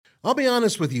I'll be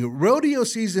honest with you, rodeo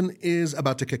season is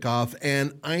about to kick off,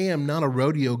 and I am not a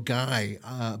rodeo guy,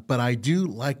 but I do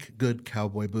like good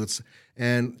cowboy boots.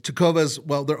 And Tecovas,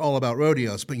 well, they're all about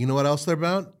rodeos, but you know what else they're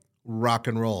about? Rock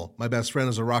and roll. My best friend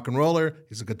is a rock and roller.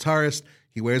 He's a guitarist.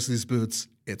 He wears these boots.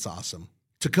 It's awesome.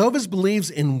 Tecovas believes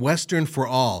in Western for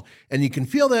all, and you can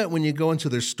feel that when you go into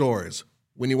their stores.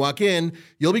 When you walk in,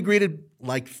 you'll be greeted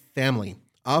like family.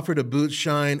 Offered a boot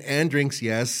shine and drinks,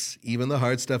 yes, even the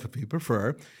hard stuff if you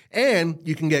prefer. And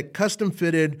you can get custom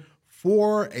fitted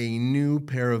for a new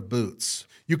pair of boots.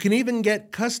 You can even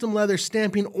get custom leather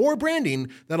stamping or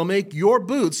branding that'll make your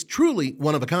boots truly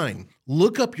one of a kind.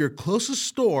 Look up your closest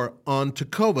store on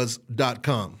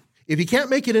tecovas.com. If you can't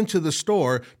make it into the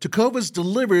store, Tecovas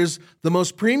delivers the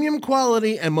most premium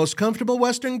quality and most comfortable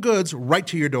Western goods right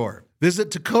to your door.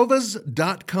 Visit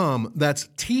tecovas.com, that's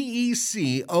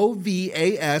Tecovas.com,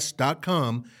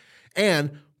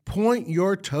 and point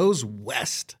your toes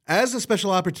west. As a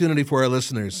special opportunity for our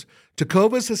listeners,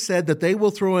 Tecovas has said that they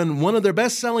will throw in one of their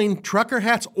best-selling trucker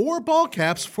hats or ball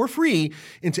caps for free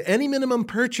into any minimum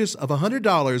purchase of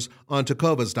 $100 on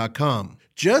tecovas.com.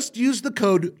 Just use the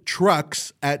code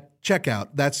TRUCKS at checkout.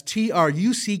 That's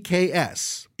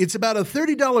TRUCKS. It's about a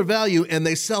 $30 value and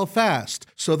they sell fast,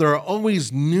 so there are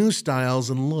always new styles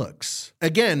and looks.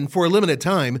 Again, for a limited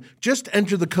time, just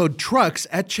enter the code TRUCKS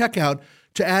at checkout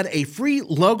to add a free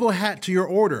logo hat to your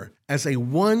order as a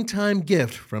one-time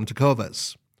gift from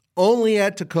Tecovas. Only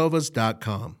at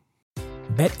tecovas.com.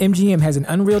 BetMGM has an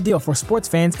unreal deal for sports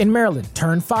fans in Maryland.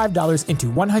 Turn $5 into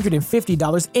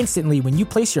 $150 instantly when you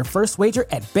place your first wager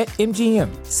at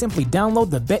BetMGM. Simply download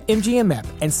the BetMGM app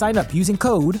and sign up using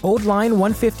code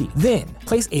OldLine150. Then,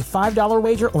 place a $5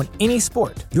 wager on any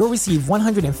sport. You'll receive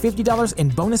 $150 in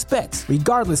bonus bets,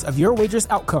 regardless of your wager's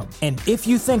outcome. And if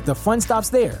you think the fun stops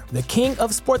there, the king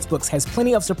of sportsbooks has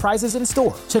plenty of surprises in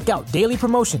store. Check out daily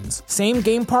promotions,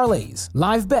 same-game parlays,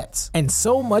 live bets, and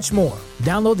so much more.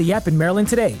 Download the app in Maryland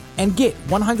today and get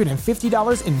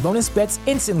 $150 in bonus bets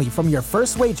instantly from your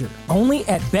first wager. Only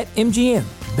at BetMGM.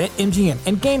 BetMGM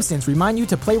and GameSense remind you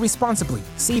to play responsibly.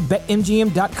 See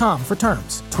BetMGM.com for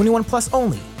terms. 21 plus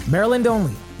only. Maryland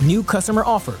only. New customer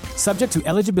offer. Subject to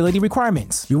eligibility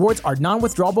requirements. Rewards are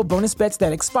non-withdrawable bonus bets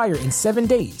that expire in 7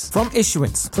 days. From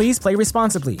issuance, please play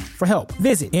responsibly. For help,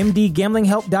 visit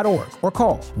mdgamblinghelp.org or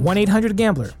call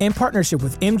 1-800-GAMBLER in partnership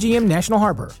with MGM National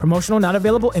Harbor. Promotional not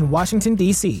available in Washington,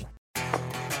 D.C.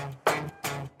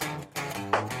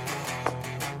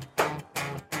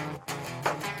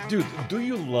 Dude, do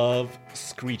you love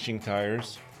screeching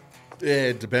tires?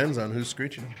 It depends on who's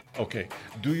screeching them. Okay.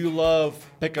 Do you love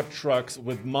pickup trucks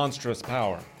with monstrous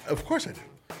power? Of course I do.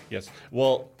 Yes.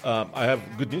 Well, I have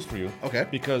good news for you. Okay.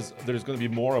 Because there's going to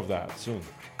be more of that soon.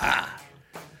 Are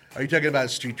you talking about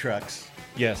street trucks?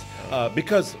 Yes.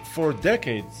 Because for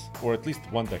decades, or at least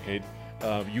one decade,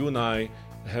 you and I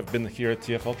have been here at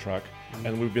TFL Truck,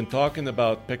 and we've been talking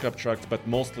about pickup trucks, but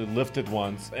mostly lifted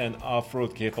ones and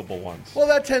off-road capable ones. Well,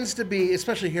 that tends to be,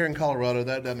 especially here in Colorado,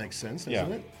 that makes sense,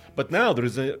 doesn't it? But now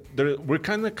we're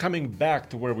kind of coming back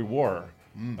to where we were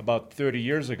about 30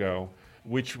 years ago,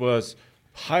 which was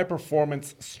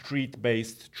high-performance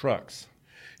street-based trucks.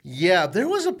 Yeah, there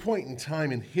was a point in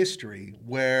time in history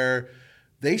where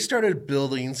they started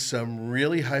building some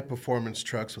really high-performance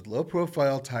trucks with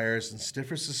low-profile tires and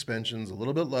stiffer suspensions, a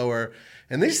little bit lower.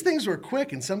 And these things were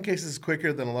quick, in some cases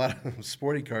quicker than a lot of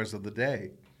sporty cars of the day.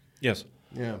 Yes.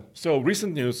 Yeah. So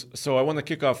recent news. So I want to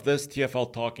kick off this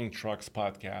TFL Talking Trucks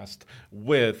podcast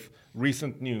with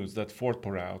recent news that Ford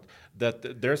put out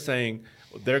that they're saying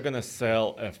they're going to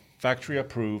sell a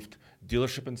factory-approved,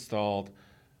 dealership-installed,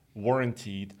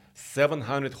 warranted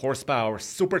 700 horsepower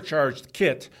supercharged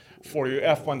kit for your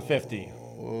F-150.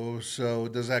 Oh, so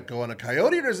does that go on a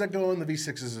Coyote or does that go on the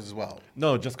V6s as well?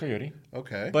 No, just Coyote.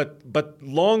 Okay. But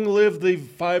long live the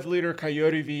 5-liter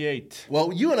Coyote V8.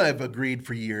 Well, you and I have agreed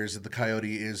for years that the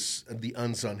Coyote is the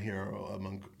unsung hero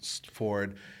amongst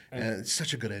Ford, and it's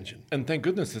such a good engine. And thank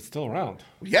goodness it's still around.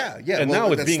 Yeah. And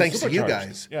now it's that's being thanks to you supercharged.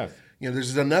 guys. Yeah. You know,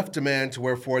 there's enough demand to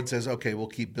where Ford says, okay, we'll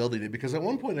keep building it. Because at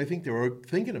one point, I think they were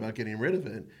thinking about getting rid of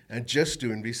it and just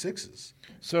doing V6s.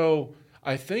 So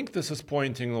I think this is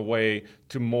pointing the way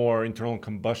to more internal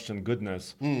combustion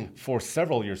goodness for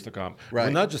several years to come. Right.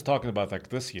 We're not just talking about like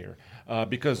this year,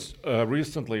 because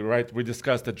recently, right, we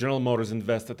discussed that General Motors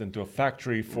invested into a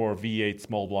factory for V8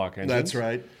 small block engines. That's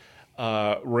right.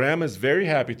 Ram is very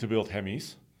happy to build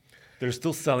Hemis. They're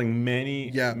still selling many,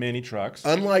 Yeah. many trucks.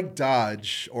 Unlike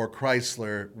Dodge or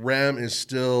Chrysler, Ram is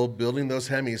still building those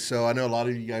Hemis. So I know a lot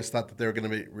of you guys thought that they were going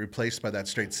to be replaced by that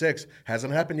straight six.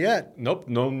 Hasn't happened yet. Nope,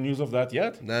 no news of that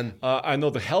yet. None. I know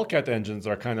the Hellcat engines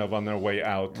are kind of on their way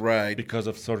out, Right. because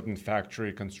of certain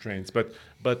factory constraints.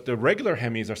 But the regular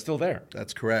Hemis are still there.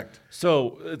 That's correct.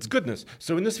 So it's goodness.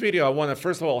 So in this video, I want to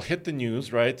first of all hit the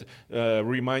news, right?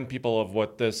 Remind people of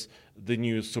what the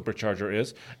new supercharger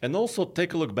is, and also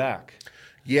take a look back.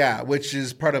 Yeah, which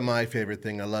is part of my favorite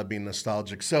thing. I love being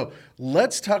nostalgic. So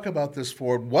let's talk about this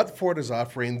Ford, what Ford is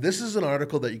offering. This is an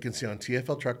article that you can see on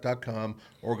tfltruck.com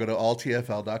or go to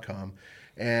alltfl.com.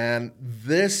 And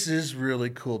this is really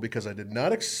cool because I did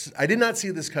not see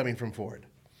this coming from Ford.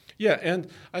 Yeah, and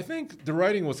I think the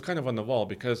writing was kind of on the wall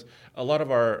because a lot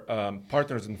of our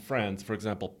partners and friends, for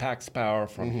example, Pax Power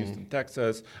from Houston,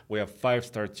 Texas, we have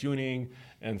 5-Star Tuning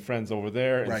and friends over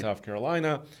there in South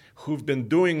Carolina who've been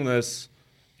doing this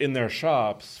in their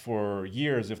shops for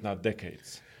years, if not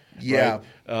decades. Yeah.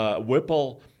 Right?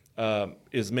 Whipple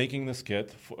is making this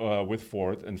kit with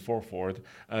Ford and for Ford.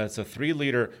 It's a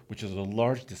 3-liter, which is a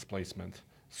large displacement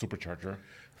supercharger.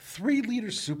 3-liter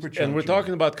supercharger. And we're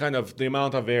talking about kind of the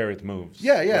amount of air it moves.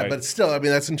 Yeah, right? but still, I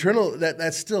mean, that's internal.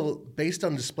 That's still based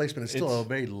on displacement. It's still a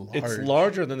very large. It's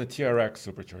larger than the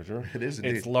TRX supercharger. It is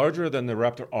indeed. It's larger than the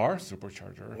Raptor R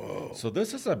supercharger. Whoa. So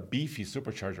this is a beefy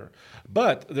supercharger.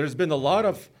 But there's been a lot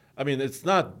of, I mean, it's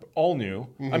not all new.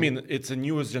 I mean, it's a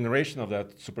newest generation of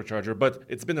that supercharger, but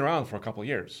it's been around for a couple of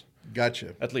years.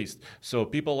 Gotcha. At least. So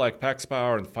people like Pax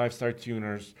Power and 5-Star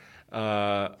Tuners,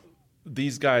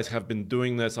 these guys have been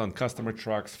doing this on customer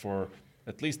trucks for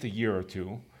at least a year or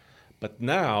two. But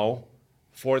now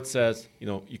Ford says,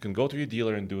 you can go to your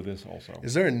dealer and do this also.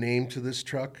 Is there a name to this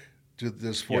truck?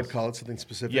 Does Ford Yes. call it something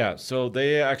specific? Yeah, so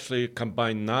they actually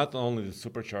combine not only the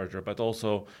supercharger, but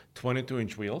also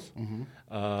 22-inch wheels,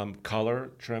 color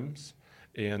trims,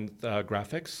 and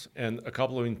graphics, and a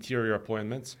couple of interior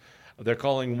appointments. They're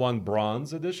calling one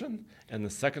Bronze Edition, and the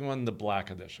second one the Black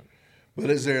Edition. But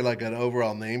is there like an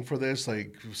overall name for this,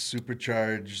 like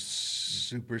supercharged,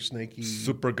 super snaky?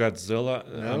 Super Godzilla?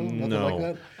 Nothing no.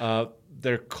 like that?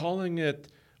 They're calling it,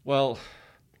 well,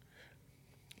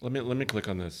 let me click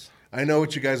on this. I know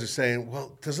what you guys are saying.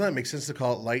 Well, doesn't that make sense to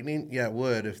call it Lightning? Yeah, it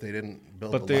would if they didn't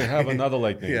build But the they Lightning. have another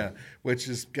Lightning. Yeah, which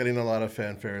is getting a lot of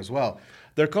fanfare as well.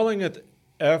 They're calling it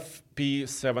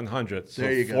FP700, so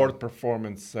There you go. Ford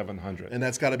Performance 700. And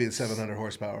that's got to be the 700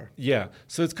 horsepower. Yeah,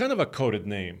 so it's kind of a coded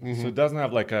name. So it doesn't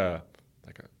have like a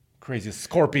crazy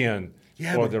scorpion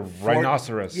or but the Ford-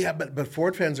 rhinoceros. Yeah, but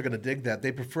Ford fans are going to dig that.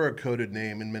 They prefer a coded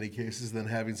name in many cases than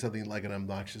having something like an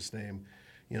obnoxious name.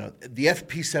 The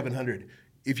FP700.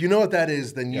 If you know what that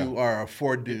is, then you are a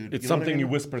Ford dude. It's You know what something I mean? you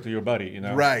whisper to your buddy,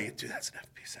 Right. Dude, that's an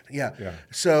FP7. Yeah. Yeah.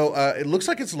 So it looks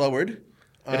like it's lowered.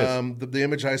 It is. The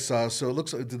image I saw. So it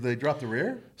looks like, did they drop the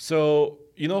rear? So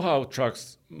you know how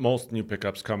trucks, most new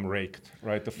pickups come raked,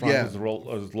 right? The front Yeah. is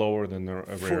lower than the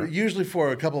rear. Usually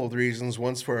for a couple of reasons.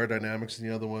 One's for aerodynamics and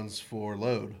the other one's for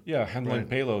load. Yeah, handling Right.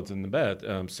 payloads in the bed.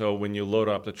 So when you load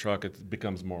up the truck, it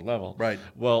becomes more level. Right.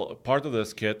 Well, part of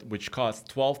this kit, which costs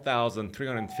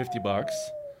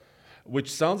 $12,350, which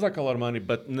sounds like a lot of money,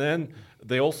 but then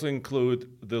they also include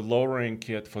the lowering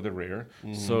kit for the rear,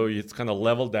 so it's kind of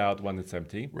leveled out when it's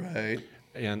empty. Right.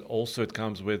 And also it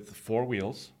comes with 4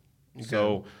 wheels.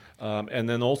 So, and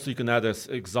then also you can add this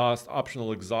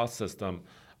optional exhaust system,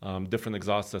 different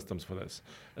exhaust systems for this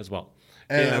as well.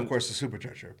 And of course, the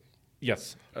supercharger.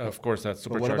 Yes, of course, that's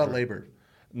supercharger. But what about labor?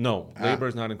 No, labor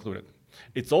is not included.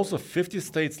 It's also 50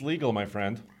 states legal, my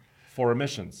friend, for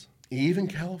emissions. Even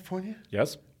California?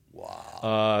 Yes.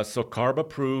 Wow. So CARB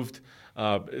approved.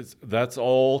 That's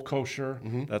all kosher.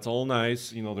 That's all nice.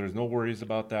 There's no worries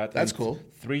about that. That's And cool.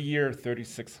 3-year,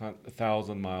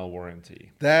 36,000-mile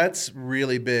warranty. That's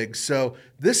really big. So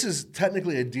this is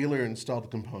technically a dealer-installed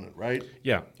component, right?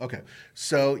 Yeah. Okay.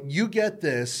 So you get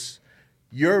this.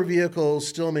 Your vehicle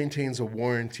still maintains a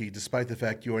warranty despite the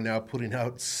fact you are now putting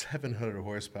out 700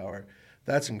 horsepower.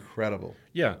 That's incredible.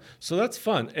 Yeah. So that's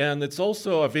fun. And it's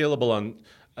also available on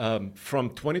from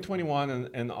 2021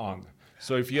 and on.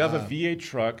 So if you have a V8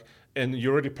 truck and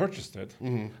you already purchased it,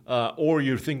 or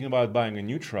you're thinking about buying a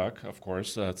new truck, of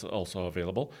course, that's also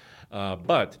available.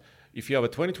 But if you have a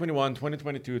 2021,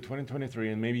 2022, 2023,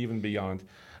 and maybe even beyond,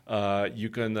 you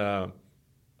can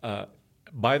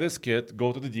buy this kit,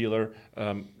 go to the dealer,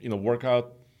 work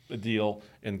out a deal,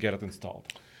 and get it installed.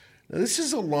 Now, this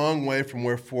is a long way from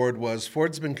where Ford was.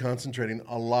 Ford's been concentrating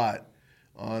a lot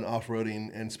on off-roading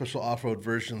and special off-road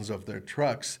versions of their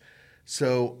trucks.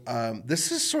 So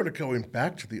this is sort of going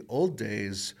back to the old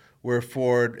days where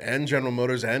Ford and General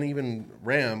Motors and even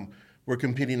Ram were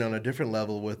competing on a different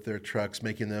level with their trucks,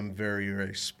 making them very,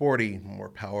 very sporty, more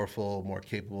powerful, more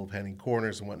capable of handling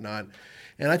corners and whatnot.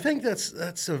 And I think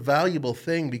that's a valuable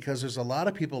thing because there's a lot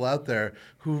of people out there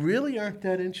who really aren't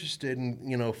that interested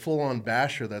in, full-on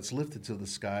basher that's lifted to the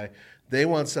sky. They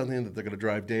want something that they're going to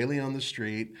drive daily on the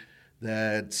street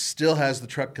that still has the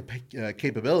truck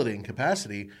capability and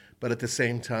capacity, but at the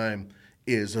same time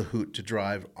is a hoot to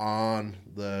drive on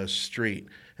the street.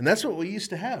 And that's what we used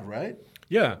to have, right?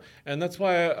 Yeah, and that's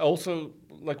why I also,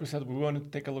 like we said, we want to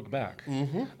take a look back.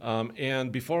 And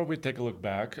before we take a look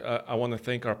back, I want to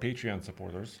thank our Patreon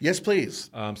supporters. Yes, please.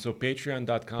 So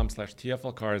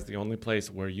patreon.com/TFLcar is the only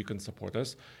place where you can support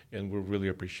us, and we really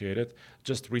appreciate it.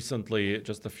 Just recently,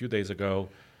 just a few days ago,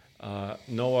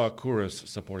 Noah Kouros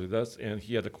supported us, and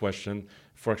he had a question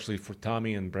for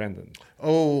Tommy and Brandon.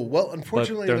 Oh, well,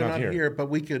 unfortunately, they're they're not not here, but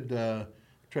we could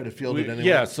try to field it anyway.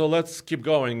 Yeah, so let's keep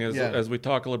going. Yeah. As we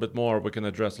talk a little bit more, we can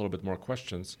address a little bit more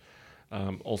questions.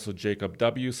 Also, Jacob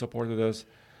W. supported us,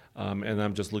 and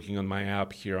I'm just looking on my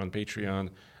app here on Patreon,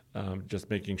 just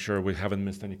making sure we haven't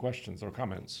missed any questions or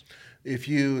comments. If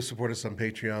you support us on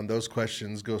Patreon, those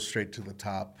questions go straight to the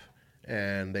top,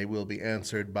 and they will be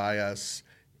answered by us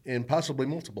in possibly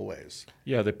multiple ways.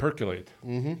 Yeah, they percolate.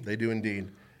 They do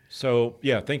indeed. So,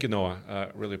 yeah, thank you,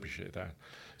 Noah. Really appreciate that.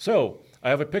 So, I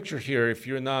have a picture here. If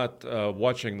you're not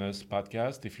watching this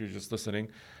podcast, if you're just listening,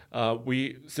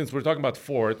 since we're talking about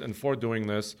Ford and Ford doing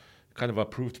this kind of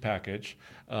approved package,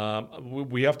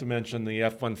 we have to mention the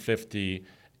F-150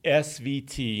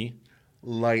 SVT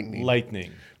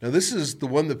Lightning. Now, this is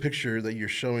the picture that you're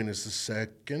showing is the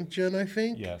second gen, I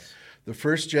think? Yes. The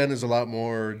first gen is a lot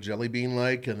more jelly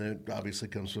bean-like, and it obviously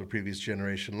comes from a previous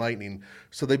generation Lightning.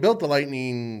 So they built the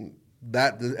Lightning,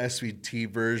 the SVT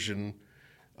version,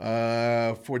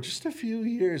 for just a few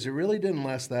years. It really didn't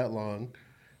last that long.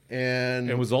 And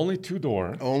it was only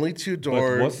two-door. Only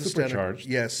two-door. But was supercharged.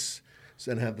 Yes.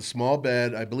 And had the small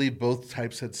bed. I believe both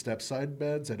types had step-side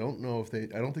beds. I don't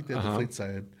think they had the fleet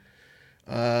side.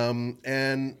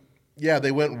 And yeah,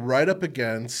 they went right up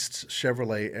against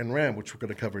Chevrolet and Ram, which we're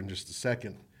going to cover in just a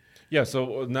second. Yeah,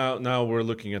 so now we're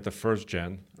looking at the first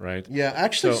gen, right? Yeah,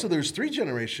 actually, so there's 3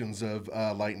 generations of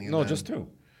Lightning. No, then. just 2.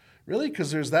 Really?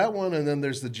 Because there's that one, and then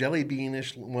there's the jelly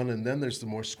beanish one, and then there's the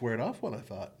more squared off one, I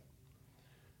thought.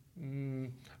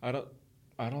 I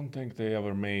don't think they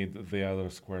ever made the other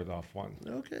squared off one.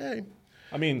 Okay.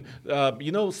 I mean,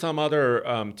 some other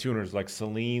tuners like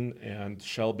Celine and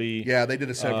Shelby. Yeah, they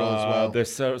did several as well.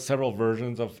 There's several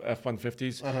versions of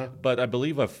F-150s, but I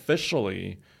believe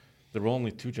officially there were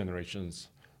only 2 generations.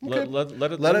 Okay. Let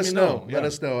us know. Let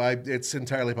us know. It's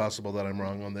entirely possible that I'm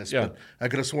wrong on this, but I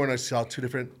could have sworn I saw 2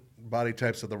 different body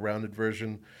types of the rounded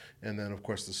version, and then of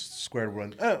course the squared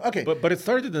one. Oh, okay. But it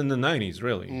started in the 90s,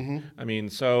 really. I mean,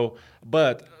 so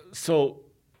back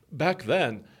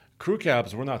then, crew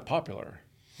cabs were not popular,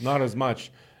 not as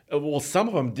much. Well, some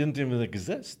of them didn't even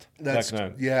exist back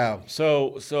then. Yeah.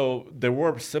 So there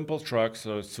were simple trucks,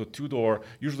 so 2-door,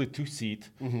 usually 2-seat,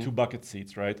 2 bucket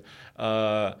seats, right?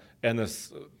 And a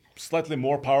slightly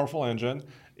more powerful engine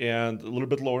and a little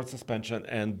bit lower suspension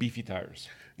and beefy tires.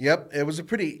 Yep, it was a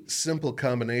pretty simple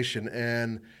combination.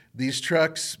 And these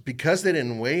trucks, because they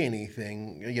didn't weigh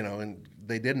anything, and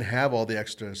they didn't have all the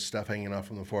extra stuff hanging off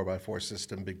from the 4x4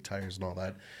 system, big tires and all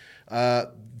that,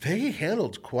 they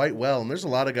handled quite well. And there's a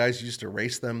lot of guys who used to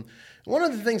race them. One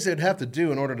of the things they'd have to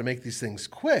do in order to make these things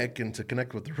quick and to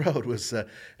connect with the road was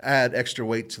add extra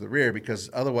weight to the rear, because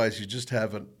otherwise you just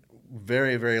have a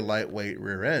very, very lightweight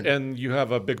rear end. And you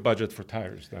have a big budget for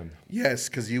tires then. Yes,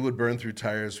 because you would burn through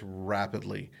tires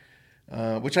rapidly,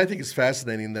 which I think is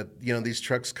fascinating that, these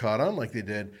trucks caught on like they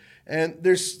did. And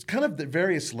there's kind of the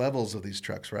various levels of these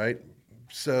trucks, right?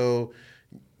 So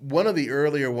one of the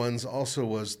earlier ones also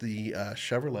was the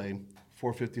Chevrolet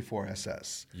 454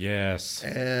 SS. Yes.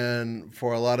 And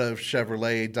for a lot of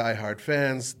Chevrolet diehard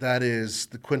fans, that is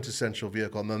the quintessential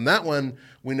vehicle. And then that one,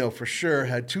 we know for sure,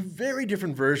 had 2 very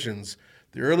different versions.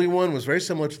 The early one was very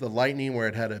similar to the Lightning, where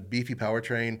it had a beefy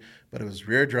powertrain, but it was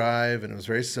rear drive and it was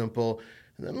very simple.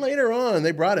 And then later on,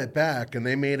 they brought it back and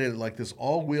they made it like this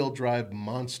all-wheel drive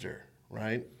monster,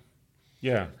 right?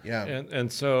 Yeah. Yeah.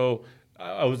 And so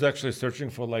I was actually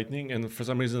searching for Lightning, and for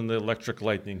some reason the electric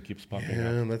Lightning keeps popping up.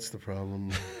 Yeah, that's the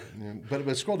problem. Yeah.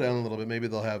 But scroll down a little bit. Maybe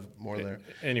they'll have more there.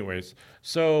 Anyways,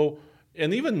 so,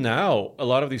 and even now, a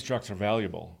lot of these trucks are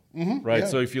valuable, right? Yeah.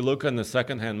 So if you look on the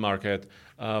secondhand market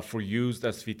for used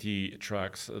SVT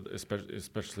trucks,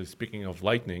 especially speaking of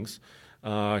Lightnings,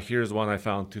 here's one I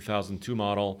found, 2002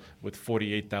 model with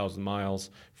 48,000 miles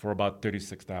for about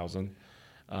 $36,000.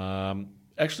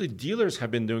 Actually, dealers have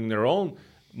been doing their own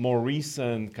more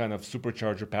recent kind of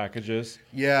supercharger packages.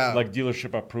 Yeah. Like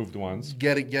dealership approved ones.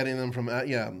 Getting them from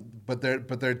but they're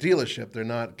dealership. They're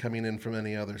not coming in from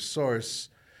any other source,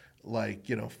 like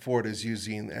Ford is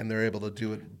using, and they're able to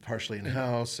do it partially in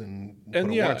house and put a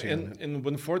warranty on it. And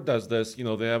when Ford does this,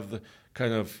 they have the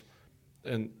kind of,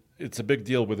 and it's a big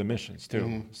deal with emissions too.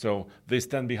 Mm-hmm. So they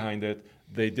stand behind it.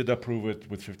 They did approve it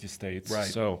with 50 states. Right.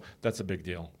 So that's a big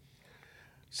deal.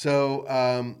 So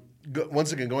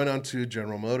once again, going on to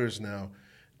General Motors now.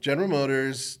 General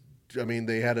Motors,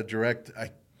 they had a direct. I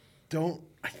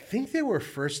think they were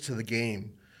first to the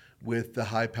game with the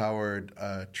high-powered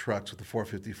trucks with the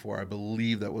 454. I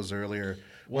believe that was earlier.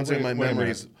 Once again, my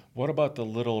memories. What about the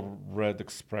Little Red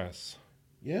Express?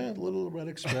 Yeah, the Little Red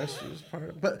Express is part of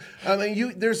it. But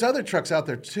there's other trucks out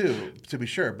there too, to be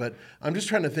sure. But I'm just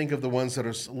trying to think of the ones that are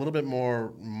a little bit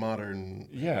more modern.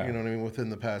 Yeah. You know what I mean?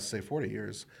 Within the past, say, 40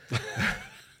 years.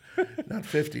 Not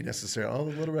 50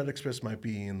 necessarily. The Little Red Express might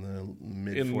be in the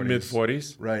mid-40s. In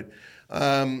mid-40s? Right.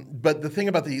 But the thing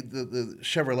about the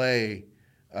Chevrolet,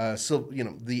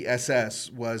 the SS,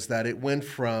 was that it went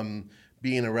from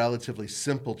being a relatively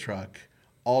simple truck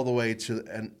all the way to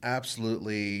an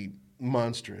absolutely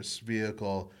monstrous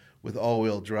vehicle with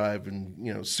all-wheel drive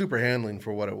and super handling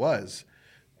for what it was.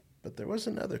 But there was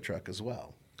another truck as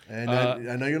well. And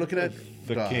I know you're looking at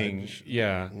the Dodge. King.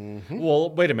 Yeah. Mm-hmm. Well,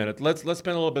 wait a minute. Let's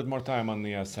spend a little bit more time on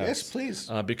the SS. Yes, please.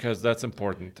 Because that's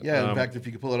important. Yeah. In fact, if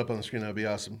you could pull it up on the screen, that would be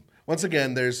awesome. Once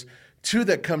again, there's two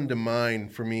that come to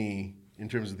mind for me in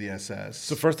terms of the SS.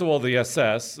 So first of all, the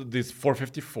SS, this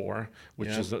 454, which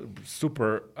is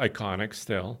super iconic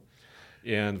still.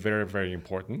 And very, very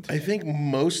important. I think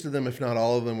most of them, if not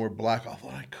all of them, were black. Although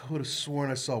I could have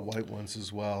sworn I saw white ones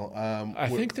as well. I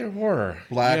think there were.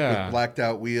 Black with blacked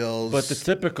out wheels. But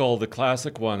the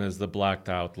classic one is the blacked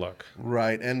out look.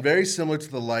 Right. And very similar to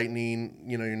the Lightning.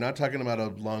 You're not talking about a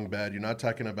long bed. You're not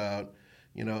talking about,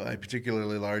 a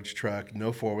particularly large truck.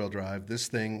 No four-wheel drive. This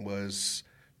thing was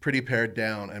pretty pared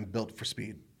down and built for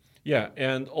speed. Yeah.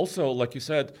 And also, like you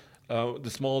said, the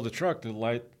smaller the truck, the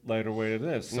lighter weight it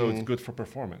is. So it's good for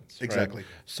performance. Exactly.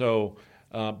 Right? So,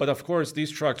 but of course,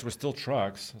 these trucks were still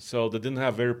trucks. So they didn't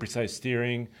have very precise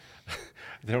steering.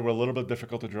 They were a little bit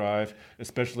difficult to drive,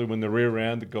 especially when the rear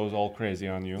end goes all crazy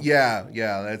on you. Yeah.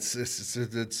 It's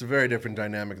a very different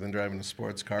dynamic than driving a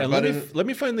sports car. And let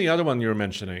me find the other one you were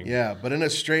mentioning. Yeah, but in a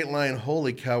straight line,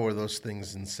 holy cow, were those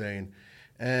things insane.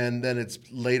 And then its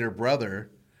later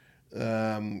brother...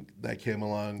 that came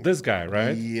along. This guy,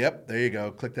 right? Yep, there you go.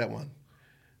 Click that one.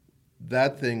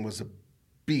 That thing was a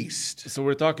beast. So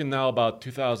we're talking now about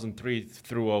 2003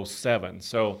 through 07.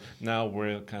 So now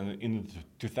we're kind of in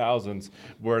the 2000s,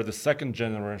 where the second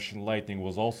generation Lightning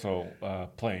was also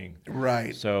playing.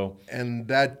 Right. So and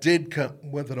that did come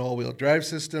with an all-wheel drive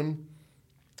system.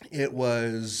 It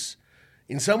was,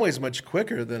 in some ways, much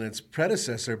quicker than its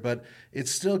predecessor, but it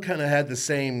still kind of had the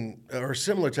same or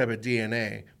similar type of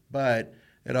DNA. But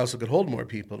it also could hold more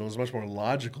people. It was a much more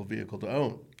logical vehicle to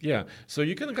own. Yeah, so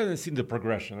you can kind of see the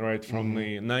progression, right? From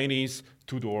the 90s,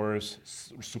 2 doors,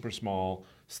 super small,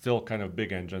 still kind of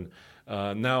big engine.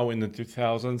 Now in the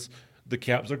 2000s, the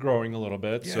cabs are growing a little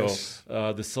bit. Yes.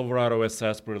 So the Silverado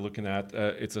SS we're looking at,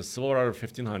 it's a Silverado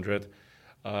 1500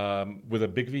 with a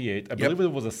big V8. I believe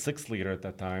it was a 6-liter at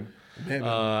that time.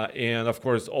 And of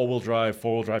course, all-wheel drive,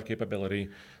 4-wheel drive capability.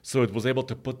 So it was able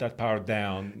to put that power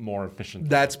down more efficiently.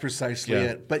 That's precisely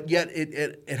it. But yet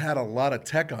it had a lot of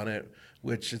tech on it,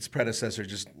 which its predecessor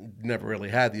just never really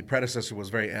had. The predecessor was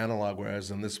very analog, whereas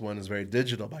this one is very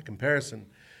digital by comparison.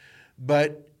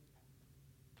 But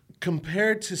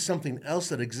compared to something else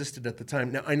that existed at the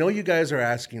time. Now, I know you guys are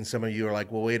asking, some of you are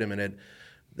like, well, wait a minute.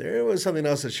 There was something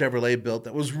else that Chevrolet built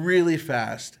that was really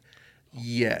fast.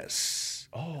 Yes.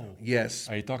 Oh. Yes.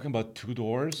 Are you talking about 2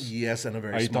 doors? Yes, and a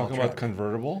very small truck. Are you talking about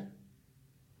convertible?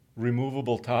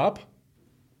 Removable top?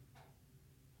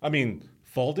 I mean,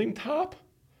 folding top?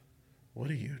 What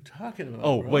are you talking about?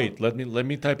 Oh, bro? wait, let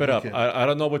me type it up. I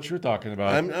don't know what you're talking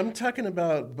about. I'm talking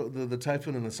about the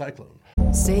Typhoon and the Cyclone.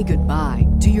 Say goodbye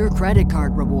to your credit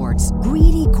card rewards.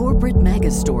 Greedy corporate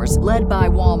mega stores, led by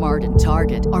Walmart and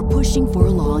Target, are pushing for a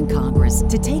law in Congress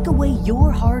to take away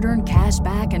your hard-earned cash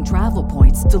back and travel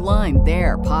points to line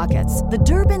their pockets. The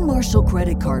Durbin-Marshall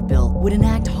credit card bill would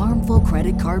enact harmful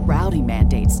credit card routing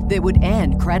mandates that would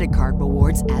end credit card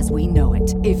rewards as we know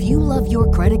it. If you love your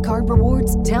credit card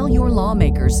rewards, tell your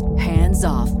lawmakers, hands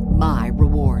off my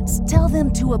rewards. Tell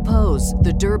them to oppose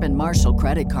the Durbin-Marshall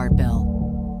credit card bill.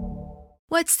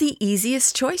 What's the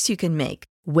easiest choice you can make?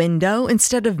 Window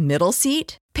instead of middle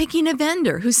seat? Picking a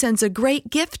vendor who sends a great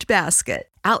gift basket?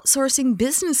 Outsourcing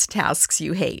business tasks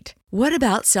you hate? What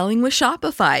about selling with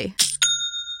Shopify?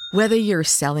 Whether you're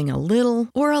selling a little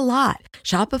or a lot,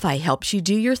 Shopify helps you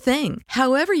do your thing,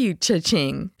 however you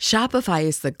cha-ching. Shopify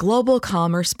is the global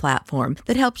commerce platform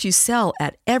that helps you sell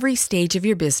at every stage of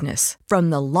your business. From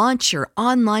the launch your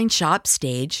online shop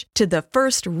stage to the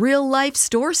first real-life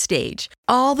store stage,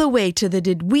 all the way to the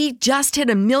did we just hit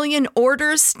a million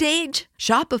orders stage.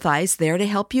 Shopify's there to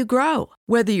help you grow.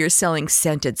 Whether you're selling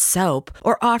scented soap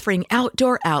or offering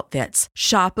outdoor outfits,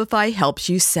 Shopify helps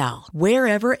you sell.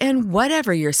 Wherever and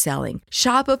whatever you're selling,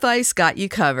 Shopify's got you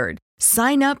covered.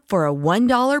 Sign up for a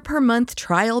 $1 per month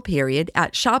trial period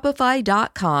at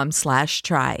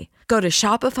shopify.com/try. Go to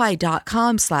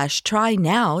shopify.com/try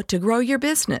now to grow your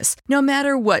business, no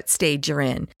matter what stage you're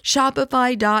in.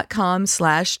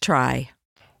 Shopify.com/try.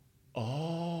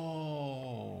 Oh.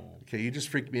 Okay, you just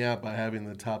freaked me out by having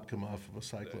the top come off of a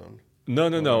Cyclone. No.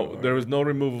 There was no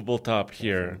removable top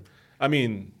here. I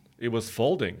mean, it was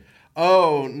folding.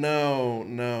 Oh,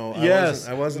 no. Yes.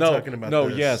 I wasn't talking about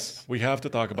this. Yes. We have to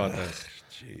talk about this.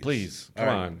 Jeez. Please, All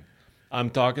come right. on. I'm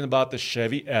talking about the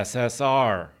Chevy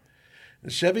SSR.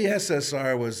 The Chevy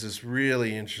SSR was this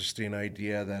really interesting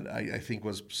idea that I think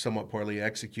was somewhat poorly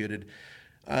executed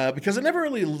because it never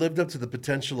really lived up to the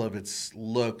potential of its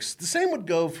looks. The same would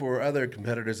go for other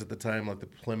competitors at the time, like the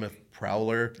Plymouth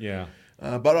Prowler. Yeah.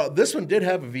 But this one did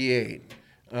have a V8.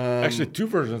 Actually, two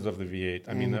versions of the V8.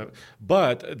 I mean,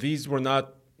 but these were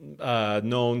not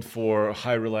known for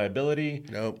high reliability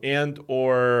Nope. and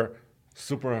or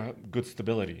super good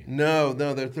stability. No,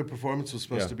 their performance was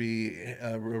supposed to be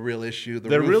a real issue. The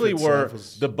There roof really itself were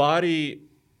was- the body,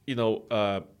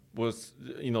 was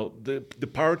the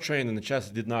powertrain and the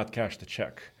chassis did not cash the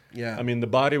check. Yeah. I mean, the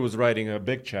body was writing a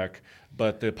big check,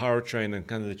 but the powertrain and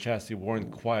kind of the chassis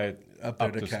weren't quite up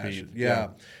up there to to cash speed. it. Yeah.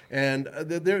 And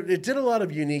it did a lot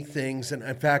of unique things. And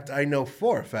in fact, I know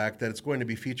for a fact that it's going to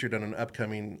be featured on an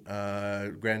upcoming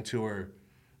Grand Tour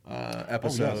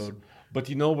episode. But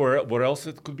you know where else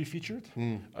it could be featured?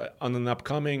 On an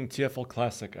upcoming TFL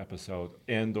Classic episode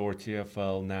and or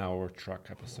TFL Now or Truck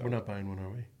episode. We're not buying one, are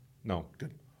we? No.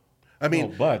 Good. I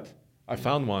mean, No, but I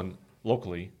found one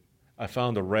locally. I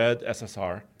found a red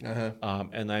SSR,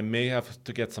 and I may have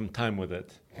to get some time with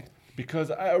it because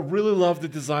I really love the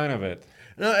design of it.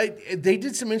 no, they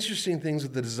did some interesting things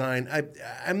with the design.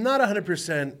 I'm not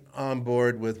 100% on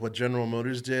board with what General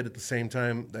Motors did at the same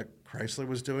time that Chrysler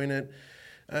was doing it.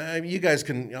 You guys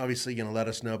can obviously let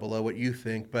us know below what you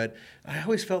think, but I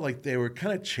always felt like they were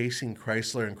kind of chasing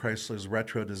Chrysler and Chrysler's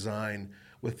retro design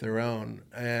with their own,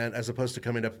 and as opposed to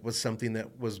coming up with something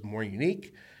that was more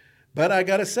unique. But I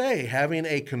gotta say, having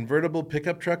a convertible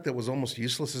pickup truck that was almost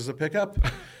useless as a pickup,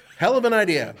 hell of an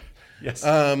idea. Yes.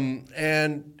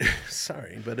 And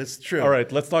sorry, but it's true. All right,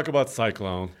 let's talk about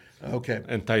Cyclone Okay.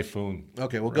 and Typhoon.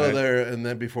 Okay, we'll go Right. there, and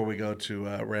then before we go to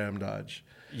Ram Dodge.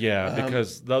 Yeah,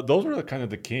 because those were kind of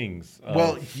the kings of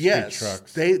Well, street yes,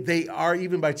 trucks. they are,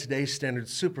 even by today's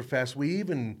standards, super fast.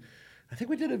 I think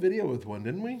we did a video with one,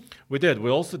 didn't we? We did. We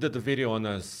also did the video on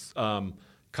a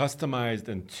customized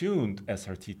and tuned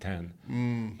SRT10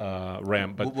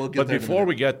 Ram. But, We'll get but there in a before minute.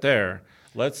 we get there,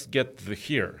 let's get to the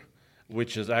here,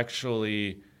 which is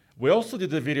actually, we also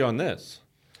did a video on this,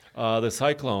 the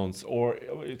Cyclones, or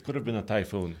it could have been a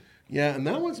Typhoon. Yeah, and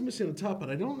that one's missing a top, but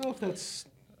I don't know if that's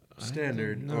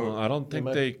standard. No, I don't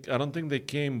think they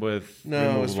came with.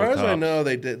 No, as far as I tops. know,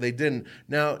 they didn't.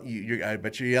 Now, I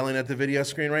bet you're yelling at the video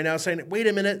screen right now, saying, "Wait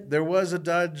a minute, there was a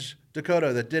Dodge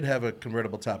Dakota that did have a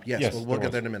convertible top." Yes, Yes, we'll there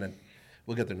get there was. in a minute.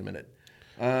 We'll get there in a minute.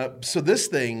 So this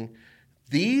thing,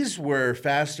 these were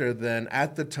faster than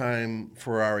at the time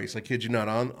Ferraris. I kid you not,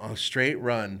 on a straight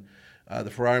run, the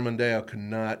Ferrari Mondeo could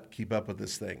not keep up with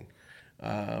this thing.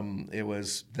 It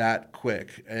was that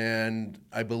quick, and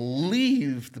I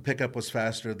believe the pickup was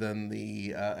faster than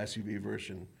the SUV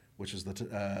version, which is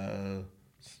the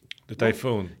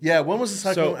Typhoon. yeah. When was the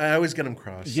Cyclone? So- I always get them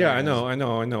crossed. Yeah, Sorry, I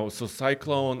know. So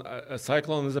Cyclone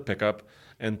is a pickup,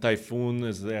 and Typhoon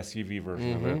is the SUV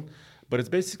version of it. But it's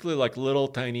basically like little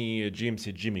tiny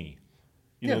GMC Jimmy,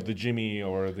 Yeah. the Jimmy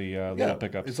or the Yeah, little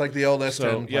pickups. it's like the old S10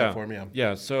 So, platform. Yeah.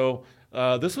 Yeah. So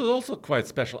this was also quite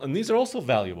special, and these are also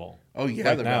valuable. Oh, yeah,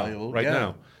 right they're now, valuable, right yeah.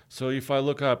 now. So if I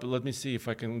look up, let me see if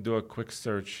I can do a quick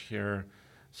search here.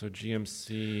 So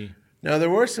GMC. Now there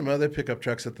were some other pickup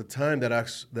trucks at the time that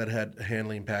had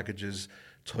handling packages.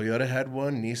 Toyota had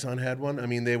one. Nissan had one. I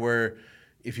mean, they were,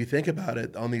 if you think about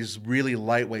it, on these really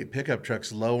lightweight pickup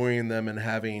trucks, lowering them and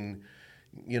having,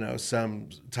 some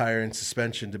tire and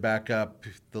suspension to back up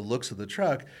the looks of the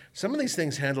truck. Some of these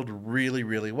things handled really,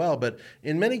 really well, but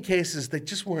in many cases, they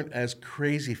just weren't as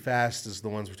crazy fast as the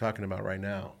ones we're talking about right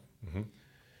now. Mm-hmm.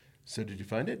 So did you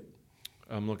find it?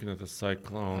 I'm looking at the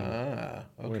Cyclone. Ah,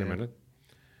 okay. Wait a minute.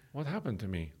 What happened to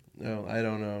me? No, I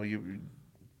don't know.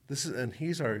 And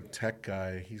he's our tech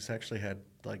guy. He's actually had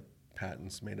like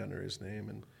patents made under his name,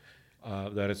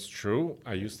 and That is true.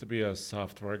 I used to be a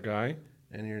software guy.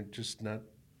 and you're just not.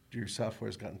 Your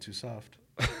software's gotten too soft.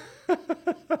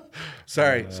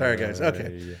 Sorry, guys.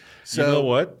 Okay, Yeah. so You know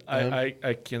what?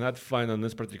 I cannot find on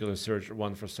this particular search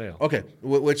one for sale. okay,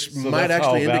 which So might that's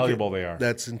how actually indicate valuable they are.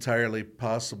 That's entirely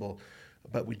possible.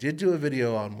 But we did do a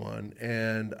video on one,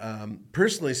 and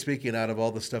personally speaking, out of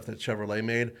all the stuff that Chevrolet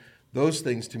made, those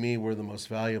things to me were the most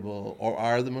valuable, or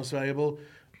are the most valuable.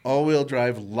 All-wheel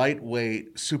drive,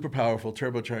 lightweight, super powerful,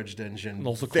 turbocharged engine. And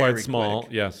also very quite small.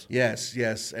 quick. Yes.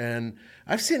 Yes. And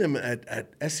I've seen him at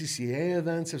SCCA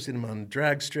events. I've seen him on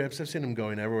drag strips. I've seen him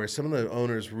going everywhere. Some of the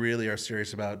owners really are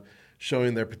serious about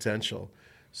showing their potential.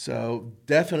 So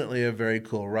definitely a very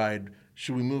cool ride.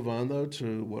 Should we move on, though,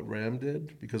 to what Ram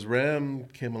did? Because Ram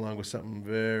came along with something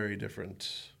very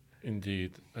different.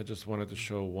 Indeed. I just wanted to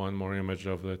show one more image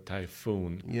of the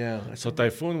Typhoon. Yeah. So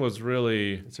Typhoon was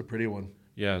really, It's a pretty one.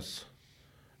 yes,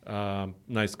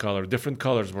 nice color. Different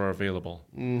colors were available.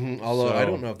 Although I So-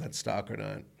 don't know if that's stock or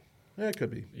not. It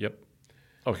could be. Yep.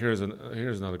 Oh, here's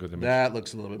another good image. That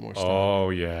looks a little bit more stock. Oh,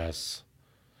 yes.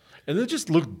 And it just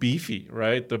looked beefy,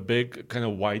 right? The big kind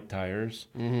of white tires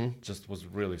just was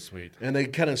really sweet. And they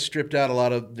kind of stripped out a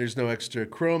lot of, there's no extra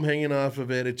chrome hanging off of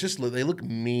it. It just, they look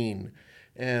mean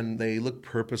and they look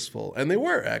purposeful. And they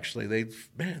were actually, they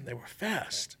were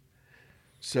fast.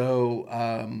 So,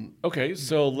 Okay,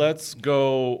 so let's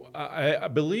go. I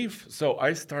believe, so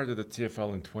I started at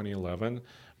TFL in 2011,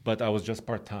 but I was just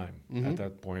part-time at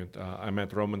that point. I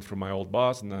met Roman through my old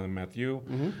boss, and then I met you.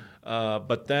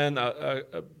 But then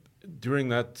during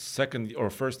that second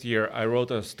or first year, I wrote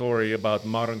a story about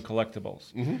modern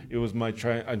collectibles. It was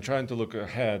I'm trying to look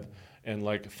ahead and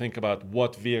like think about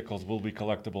what vehicles will be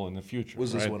collectible in the future.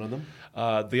 was this right? one of them?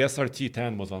 The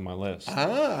SRT-10 was on my list.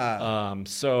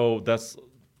 So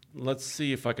let's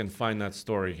see if I can find that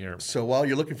story here. So while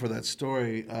you're looking for that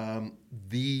story,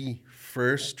 the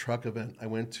first truck event I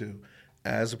went to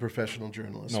as a professional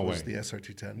journalist No was way. the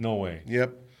SRT-10. No way.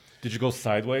 Yep. Did you go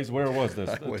sideways? Where was this?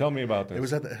 Tell me about this. It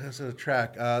was at the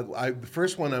track. The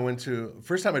first one I went to,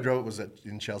 first time I drove it was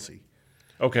in Chelsea.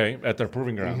 Okay, at their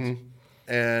proving grounds.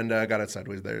 And I got it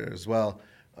sideways there as well.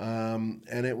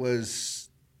 And it was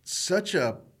such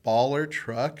a baller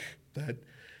truck that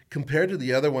compared to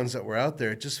the other ones that were out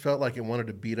there, it just felt like it wanted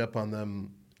to beat up on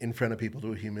them in front of people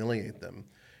to humiliate them.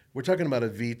 We're talking about a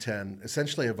V10,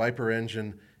 essentially a Viper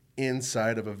engine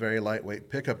inside of a very lightweight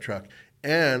pickup truck.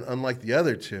 And unlike the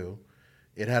other two,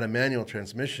 it had a manual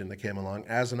transmission that came along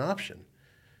as an option.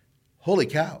 Holy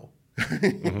cow.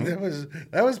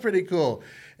 That was pretty cool.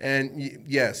 And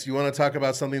yes, you want to talk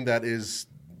about something that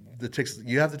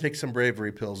you have to take some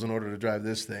bravery pills in order to drive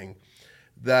this thing.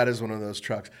 That is one of those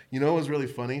trucks. You know what was really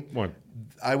funny? What?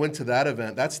 I went to that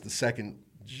event. That's the second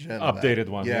gen of that. Updated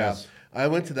one, Yeah. yes. I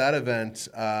went to that event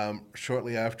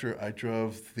shortly after I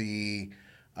drove the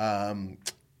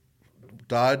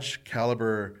Dodge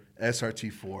Caliber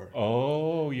SRT4.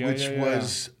 Oh, which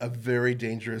was a very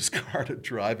dangerous car to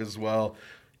drive as well.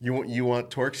 You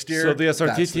want torque steer? So the SRT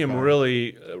That's the team car.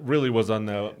 really was on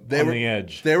the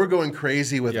edge. They were going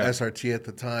crazy with Yeah. SRT at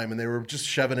the time, and they were just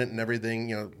shoving it in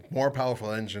everything. More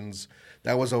powerful engines.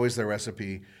 That was always their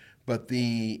recipe. But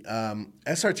the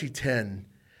SRT-10,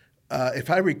 if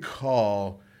I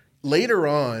recall, later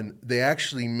on they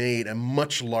actually made a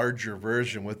much larger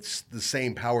version with the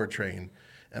same powertrain,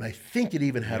 and I think it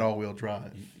even had all-wheel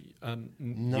drive.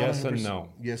 Not Yes and 100%. no.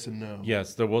 Yes and no.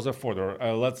 Yes, there was a four-door.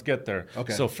 Let's get there.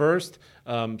 Okay. So first,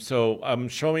 so I'm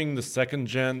showing the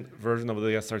second-gen version of the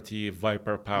SRT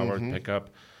Viper-powered pickup.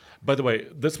 By the way,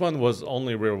 this one was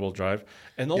only rear-wheel drive,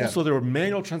 and also there were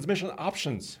manual transmission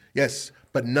options. Yes,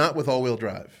 but not with all-wheel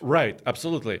drive. Right,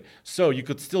 absolutely. So you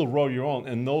could still roll your own,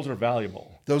 and those are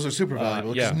valuable. Those are super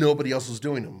valuable because yeah. nobody else is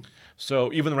doing them.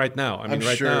 So even right now, I'm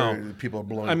right sure now, people are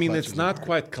blowing I mean, clutches it's not apart.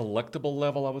 quite collectible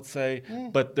level, I would say,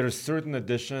 but there's certain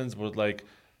editions with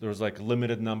there's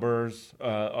limited numbers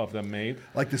of them made.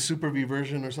 Like the Super V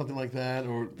version or something like that,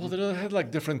 or Well, they had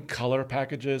different color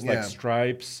packages, Yeah. like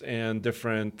stripes and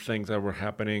different things that were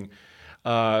happening.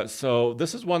 So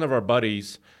this is one of our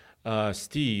buddies,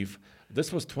 Steve.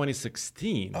 This was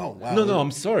 2016. Oh, wow. No,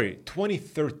 I'm sorry,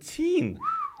 2013.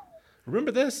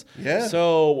 Remember this? Yeah.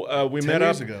 So we 10 met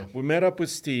years up. ago. We met up with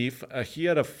Steve. He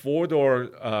had a four-door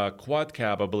quad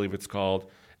cab, I believe it's called,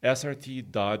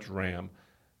 SRT Dodge Ram.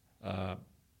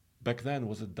 Back then,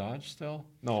 was it Dodge still?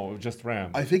 No, just Ram.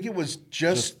 I think it was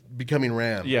just becoming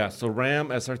Ram. Yeah, so Ram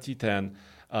SRT-10.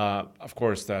 Of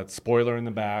course, that spoiler in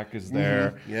the back is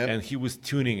there, Yep. and he was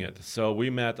tuning it. So we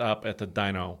met up at the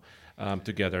dyno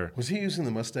together. Was he using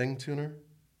the Mustang tuner?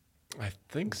 I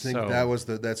think I think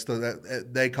so.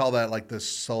 they call that like the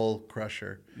soul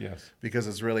crusher. Yes. Because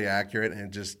it's really accurate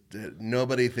and just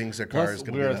nobody thinks a car Plus, is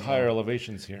going to be we're that at higher low.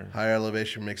 elevations here. Higher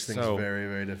elevation makes things So- very,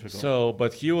 very difficult. So,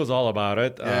 but he was all about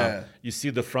it. Yeah. You see,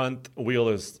 the front wheel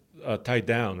is tied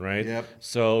down, right? Yep.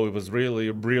 So it was really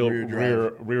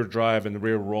rear drive and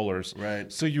rear rollers. Right.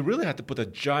 So you really had to put a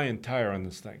giant tire on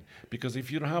this thing because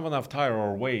if you don't have enough tire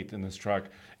or weight in this truck,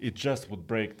 it just would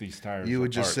break these tires. you would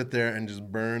just apart. sit there and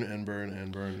just burn and burn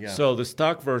and burn. Yeah. So the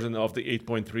stock version of the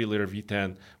 8.3 liter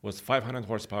V10 was 500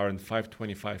 horsepower and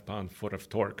 525 pound-foot of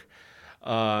torque.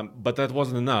 But that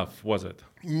wasn't enough, was it?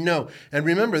 No. And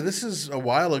remember, this is a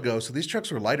while ago, so these trucks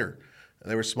were lighter.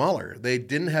 They were smaller. They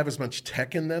didn't have as much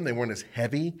tech in them. They weren't as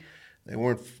heavy. They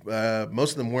weren't.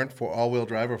 Most of them weren't for all-wheel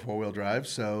drive or four-wheel drive.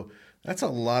 So that's a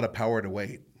lot of power to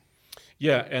weight.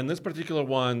 Yeah, and this particular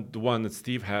one, the one that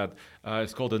Steve had,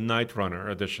 is called the Night Runner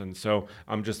edition. So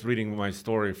I'm just reading my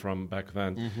story from back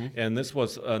then. And this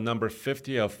was number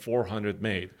 50 of 400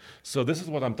 made. So this is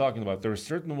what I'm talking about. There are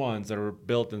certain ones that are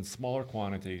built in smaller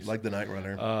quantities. Like the Night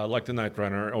Runner. Like the Night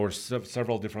Runner or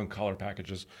several different color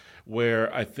packages,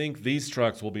 where I think these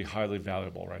trucks will be highly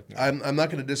valuable right now. I'm not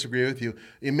going to disagree with you.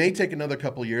 It may take another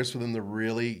couple of years for them to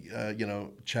really,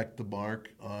 check the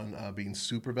mark on being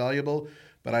super valuable.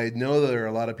 But I know there are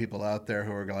a lot of people out there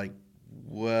who are like,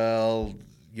 well,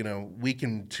 we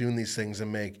can tune these things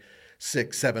and make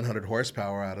 600-700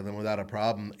 horsepower out of them without a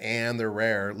problem, and they're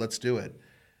rare. Let's do it.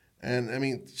 And I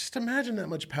mean, just imagine that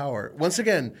much power. Once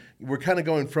again, we're kind of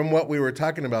going from what we were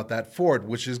talking about, that Ford,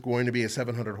 which is going to be a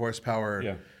 700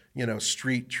 horsepower,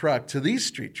 street truck, to these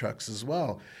street trucks as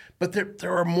well. But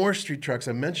there are more street trucks.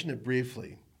 I mentioned it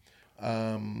briefly.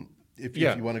 If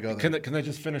you want to go there. Can I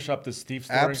just finish up this Steve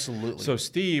story? Absolutely. So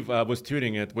Steve was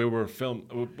tuning it. We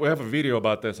have a video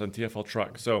about this on TFL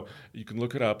Truck, so you can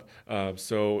look it up.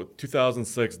 So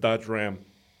 2006 Dodge Ram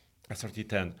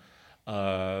SRT10.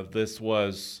 This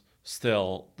was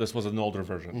an older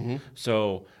version.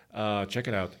 So check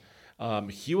it out.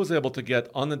 He was able to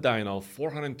get on the dyno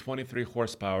 423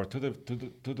 horsepower to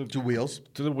the wheels,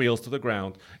 to the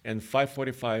ground, and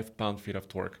 545 pound-feet of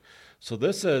torque. So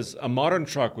this is a modern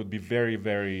truck would be very,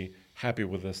 very happy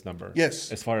with this number.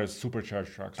 Yes, as far as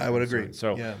supercharged trucks. I would agree.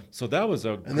 So that was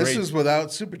a and this is without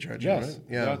supercharging, yes, right?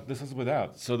 Yeah, this is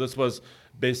without. So this was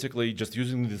basically just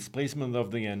using the displacement of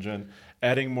the engine,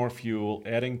 adding more fuel,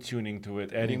 adding tuning to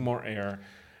it, adding more air,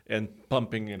 and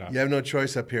pumping it up. You have no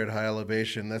choice up here at high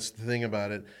elevation. That's the thing about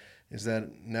it, is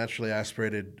that naturally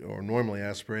aspirated or normally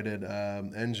aspirated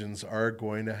engines are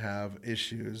going to have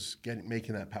issues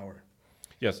making that power.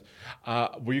 Yes.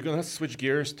 Were you going to switch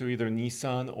gears to either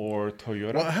Nissan or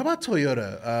Toyota? Well, how about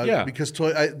Toyota? Yeah. Because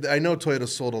I know Toyota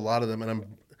sold a lot of them, and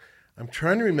I'm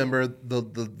trying to remember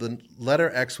the letter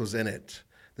X was in it.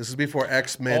 This is before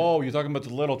X meant... Oh, you're talking about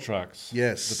the little trucks.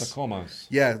 Yes. The Tacomas.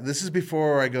 Yeah, this is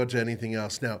before I go to anything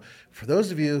else. Now, for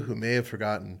those of you who may have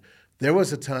forgotten, there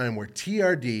was a time where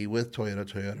TRD with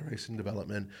Toyota Racing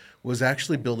Development was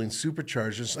actually building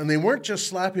superchargers, and they weren't just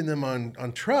slapping them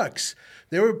on trucks.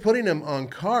 They were putting them on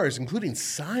cars, including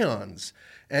Scions.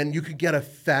 And you could get a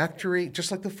factory, just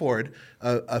like the Ford,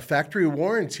 a factory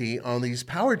warranty on these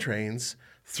powertrains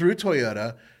through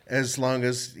Toyota, as long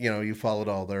as you followed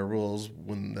all their rules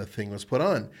when the thing was put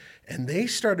on. And they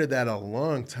started that a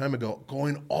long time ago,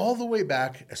 going all the way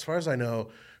back, as far as I know,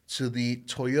 to the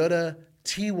Toyota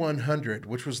T100,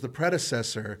 which was the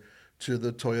predecessor to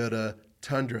the Toyota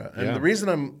Tundra. And the reason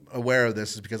I'm aware of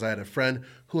this is because I had a friend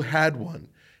who had one.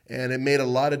 And it made a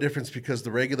lot of difference because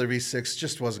the regular V6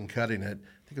 just wasn't cutting it.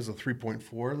 I think it was a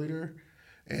 3.4 liter,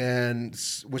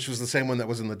 which was the same one that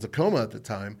was in the Tacoma at the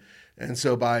time. And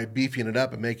so by beefing it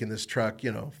up and making this truck,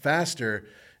 faster,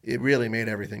 it really made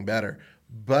everything better.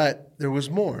 But there was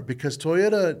more, because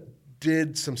Toyota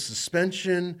did some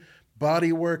suspension,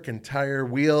 bodywork, and tire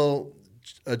wheel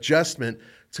adjustment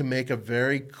to make a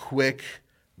very quick,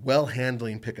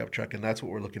 well-handling pickup truck, and that's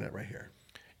what we're looking at right here.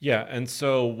 Yeah, and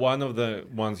so one of the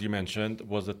ones you mentioned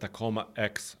was the Tacoma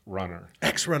X Runner.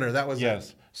 X Runner, that was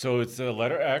Yes. So it's a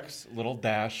letter X, little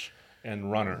dash,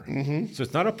 and runner. Mm-hmm. So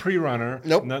it's not a pre-runner.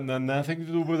 Nope. Nothing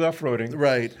to do with off-roading.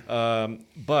 Right.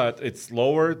 But it's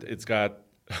lowered. It's got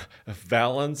a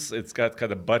valance. It's got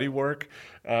kind of bodywork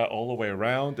all the way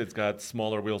around. It's got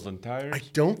smaller wheels and tires. I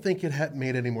don't think it had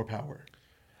made any more power.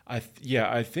 I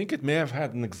think it may have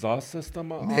had an exhaust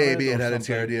system on Maybe it. it had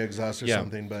something. a TRD exhaust or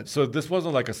something. But so this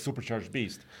wasn't like a supercharged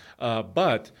beast.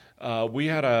 But we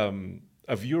had a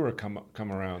a viewer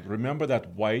come around. Remember that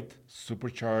white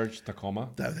supercharged Tacoma?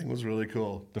 That thing was really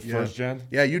cool. The first gen?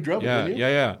 Yeah, you drove it, didn't you?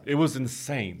 Yeah. It was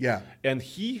insane. Yeah. And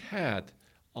he had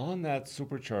on that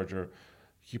supercharger,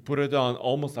 he put it on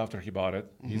almost after he bought it.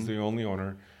 Mm-hmm. He's the only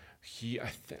owner.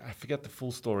 I forget the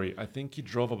full story. I think he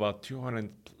drove about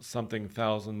 200-something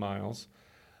thousand miles.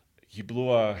 He blew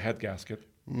a head gasket.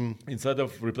 Instead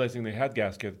of replacing the head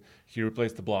gasket, he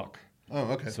replaced the block.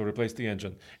 Oh, okay. So replaced the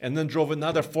engine. And then drove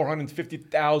another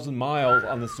 450,000 miles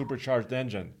on the supercharged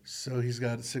engine. So he's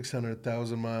got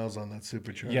 600,000 miles on that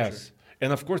supercharger. Yes.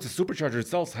 And of course, the supercharger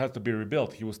itself has to be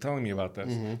rebuilt. He was telling me about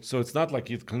this. So it's not like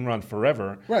it can run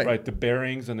forever. Right. The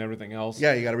bearings and everything else.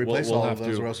 Yeah, you got to replace we'll all have of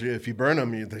those, to. or else if you burn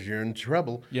them, you're in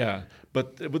trouble. Yeah.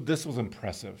 But this was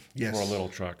impressive Yes. for a little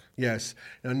truck. Yes.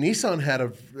 Now, Nissan had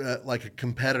a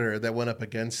competitor that went up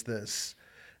against this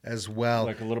as well.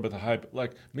 Like a little bit of hype.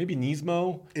 Like maybe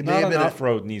Nismo. It may Not have an been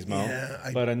off-road Nismo,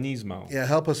 Yeah, but a Nismo. Yeah,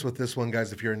 help us with this one,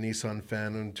 guys, if you're a Nissan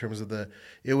fan, in terms of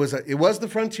it was the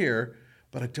Frontier,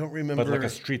 but I don't remember. But like a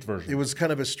street version. It was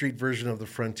kind of a street version of the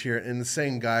Frontier, in the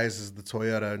same guise as the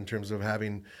Toyota in terms of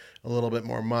having a little bit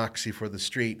more moxie for the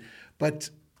street. But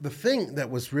the thing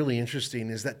that was really interesting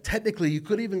is that technically you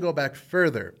could even go back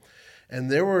further.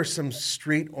 And there were some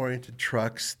street-oriented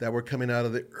trucks that were coming out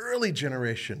of the early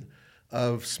generation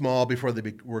of small, before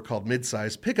they were called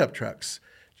mid-size, pickup trucks.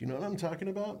 Do you know what I'm talking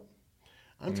about?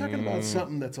 I'm talking about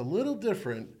something that's a little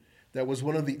different, that was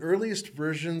one of the earliest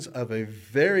versions of a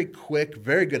very quick,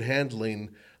 very good handling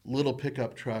little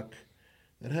pickup truck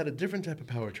that had a different type of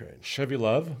powertrain. Chevy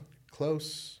Love?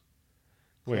 Close.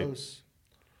 Wait. Close.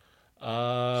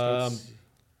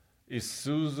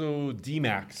 Isuzu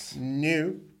D-Max.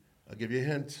 New. I'll give you a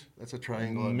hint. That's a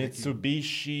triangle.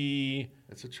 Mitsubishi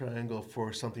It's a triangle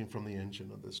for something from the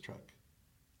engine of this truck.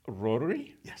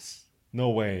 rotary? Yes. No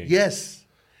way. Yes.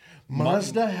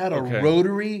 Mazda had a okay.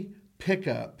 rotary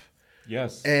pickup.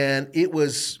 Yes. And it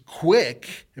was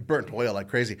quick. It burnt oil like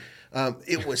crazy.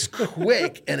 It was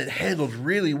quick and it handled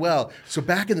really well. So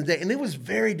back in the day, and it was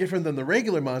very different than the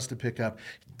regular Mazda pickup.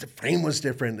 The frame was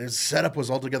different. The setup was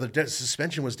altogether different.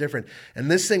 Suspension was different. And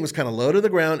this thing was kind of low to the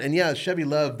ground. And yeah, Chevy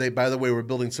Love, they, by the way, were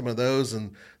building some of those,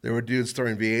 and there were dudes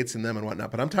throwing V8s in them and whatnot.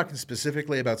 But I'm talking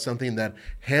specifically about something that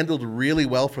handled really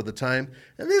well for the time.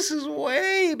 And this is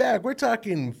way back. We're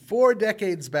talking 4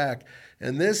 decades back.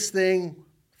 And this thing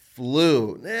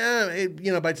flew.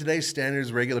 Yeah, by today's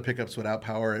standards, regular pickups would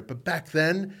outpower it. But back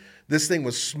then, this thing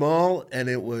was small and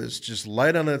it was just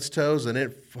light on its toes, and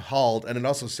it hauled. And it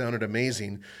also sounded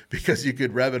amazing because you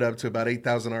could rev it up to about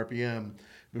 8,000 RPM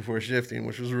before shifting,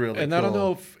 which was really and cool. I don't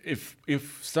know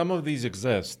if some of these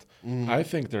exist. I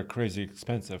think they're crazy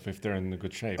expensive if they're in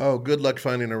good shape. Oh, good luck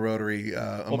finding a rotary,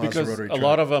 Mazda because rotary a truck.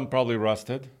 lot of them probably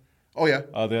rusted. Oh, yeah.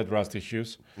 They had rust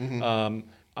issues.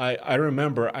 I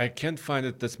remember, I can't find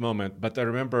it this moment, but I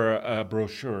remember a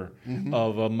brochure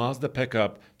of a Mazda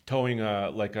pickup towing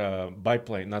a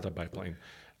biplane, not a biplane,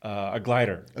 a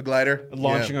glider. A glider?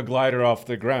 Launching a glider off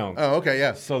the ground. Oh, okay,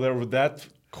 yeah. So they were that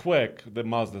quick, the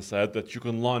Mazda said, that you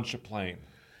can launch a plane.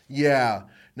 Yeah.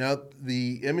 Now,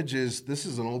 the images, this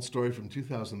is an old story from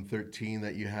 2013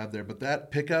 that you have there, but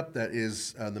that pickup that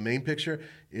is the main picture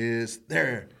is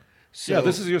there. So, Yeah,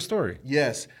 this is your story.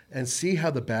 Yes, and see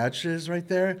how the badge is right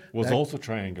there? Was also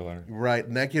triangular. Right,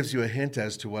 and that gives you a hint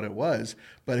as to what it was.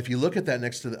 But if you look at that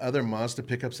next to the other Mazda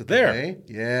pickups at the There. bay,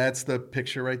 yeah, it's the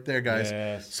picture right there, guys.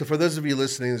 Yes. So for those of you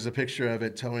listening, there's a picture of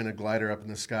it towing a glider up in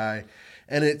the sky.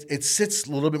 And it sits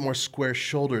a little bit more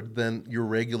square-shouldered than your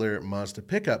regular Mazda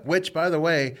pickup, which, by the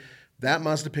way, that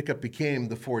Mazda pickup became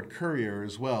the Ford Courier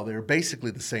as well. They were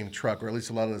basically the same truck, or at least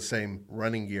a lot of the same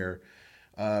running gear,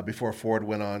 before Ford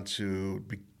went on to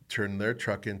turn their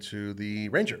truck into the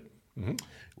Ranger.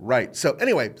 Right. So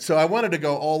anyway, I wanted to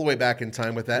go all the way back in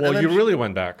time with that. Well, And you I'm- really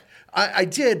went back. I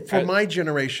did for my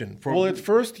generation. Well, at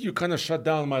first you kind of shut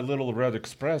down my Little Red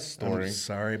Express story. I'm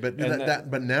sorry, but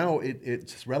And but now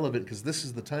it's relevant because this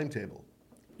is the timetable.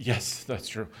 Yes, that's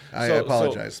true. I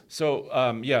apologize.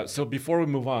 So before we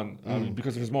move on,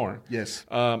 because there's more. Yes.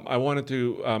 I wanted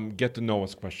to get to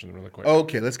Noah's question really quick.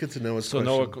 Okay, let's get to Noah's So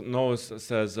question. Noah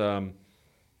says,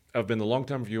 I've been a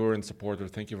long-time viewer and supporter.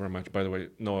 Thank you very much. By the way,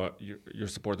 Noah, your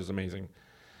support is amazing.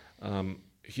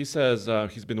 He says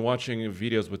he's been watching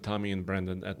videos with Tommy and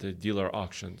Brendan at the dealer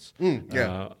auctions.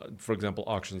 For example,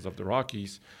 auctions of the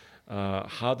Rockies.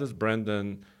 How does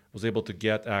Brendan was able to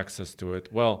get access to it?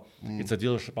 Well, it's a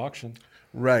dealership auction.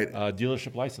 Right.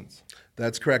 Dealership license.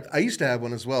 That's correct. I used to have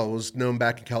one as well. It was known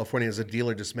back in California as a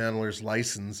dealer dismantler's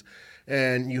license.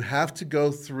 And you have to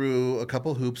go through a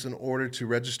couple hoops in order to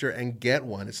register and get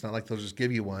one. It's not like they'll just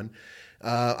give you one.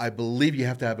 I believe you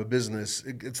have to have a business.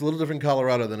 It's a little different in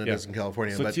Colorado than it is in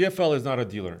California. So but TFL is not a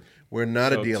dealer. we're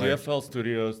not a dealer. TFL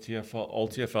Studios, all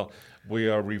TFL, we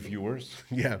are reviewers.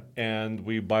 Yeah. And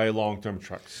we buy long-term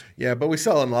trucks. Yeah, but we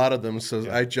sell a lot of them,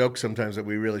 so I joke sometimes that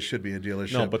we really should be a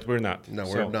dealership. No, but we're not. No,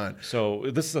 we're not. So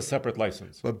this is a separate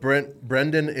license. But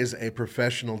Brendan is a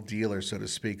professional dealer, so to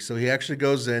speak. So he actually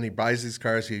goes in, he buys these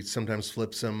cars, he sometimes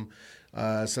flips them.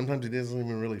 Sometimes he doesn't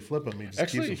even really flip them. He just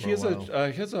Actually, keeps them for a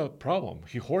while. he has a problem.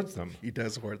 He hoards them. He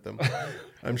does hoard them.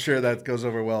 I'm sure that goes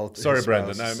over well. To Sorry, his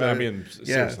Brendan. spouse. I mean,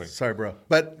 seriously. Sorry, bro.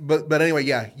 But anyway,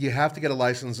 yeah, you have to get a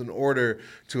license in order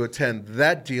to attend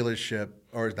that dealership,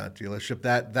 or not dealership,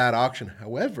 that auction.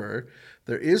 However,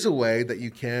 there is a way that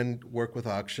you can work with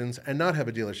auctions and not have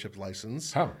a dealership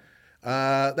license. How?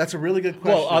 That's a really good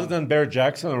question. Well, other than Bear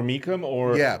Jackson or Meekum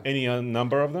or any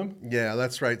number of them? Yeah,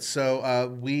 that's right.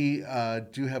 So we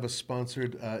do have a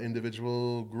sponsored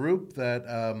individual group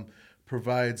that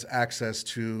provides access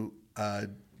to.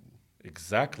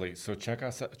 Exactly. So check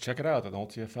it out at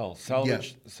OTFL.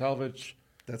 Salvage.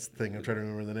 That's the thing. I'm trying to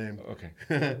remember the name.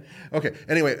 Okay. Okay.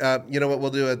 Anyway, you know what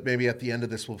we'll do? Maybe at the end of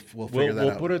this, we'll figure that out.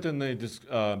 We'll put it in the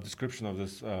description of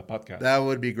this podcast. That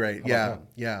would be great. Yeah.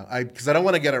 Because I don't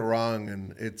want to get it wrong,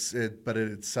 and it's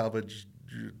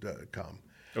salvage.com.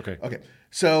 Okay. Okay.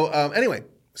 So anyway,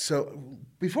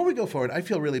 before we go forward, I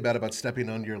feel really bad about stepping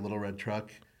on your little red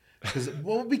truck. Because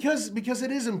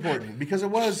it is important. Because it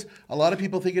was, a lot of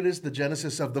people think it is the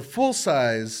genesis of the full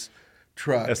size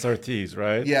truck. SRTs,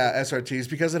 right? Yeah, SRTs,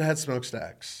 because it had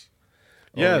smokestacks.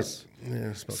 Yes.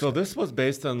 Smokestacks. So this was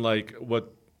based on like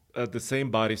the same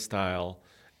body style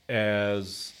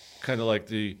as kind of like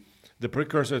the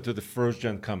precursor to the first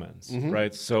gen Cummins,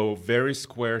 right? So very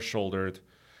square shouldered,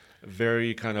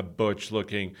 very kind of butch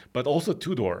looking, but also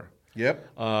two-door. Yep.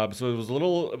 So it was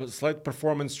a slight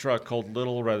performance truck called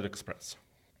Little Red Express.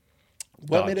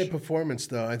 What made it performance,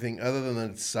 though, I think, other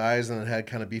than its size and it had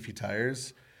kind of beefy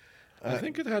tires? I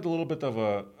think it had a little bit of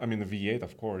the V8,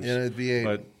 of course. Yeah, the V8.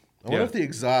 But I wonder if the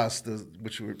exhaust,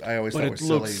 which I always thought were silly.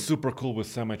 But it looks super cool with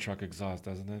semi-truck exhaust,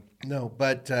 doesn't it? No,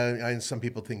 but some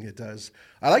people think it does.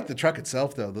 I like the truck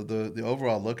itself, though, the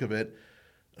overall look of it.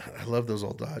 I love those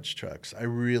old Dodge trucks. I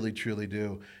really, truly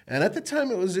do. And at the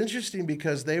time, it was interesting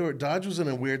because Dodge was in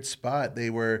a weird spot. They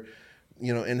were,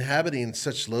 inhabiting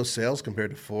such low sales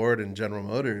compared to Ford and General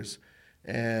Motors.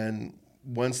 And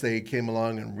once they came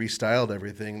along and restyled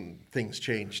everything, things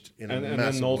changed in a massive way.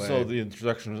 And then also the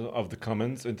introduction of the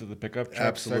Cummins into the pickup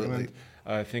truck segment.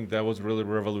 I think that was really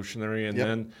revolutionary. And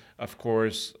then, of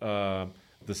course,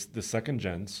 the second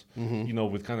gens,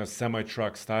 with kind of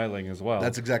semi-truck styling as well.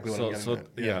 That's exactly what I'm getting at.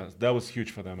 Yeah, that was huge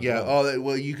for them as well.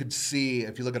 Well, you could see,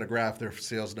 if you look at a graph, their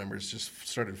sales numbers just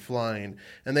started flying.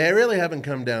 And they really haven't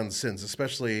come down since,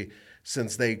 especially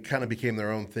since they kind of became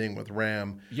their own thing with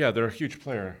Ram. Yeah, they're a huge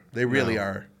player. They really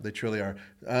are. They truly are.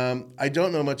 I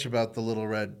don't know much about the Little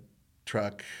Red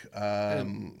truck.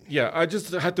 I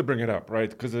just had to bring it up, right?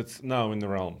 Because it's now in the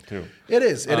realm, too. It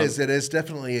is. It is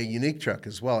definitely a unique truck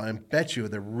as well. I bet you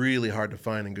they're really hard to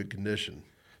find in good condition.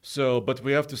 So, but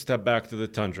we have to step back to the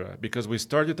Tundra because we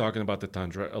started talking about the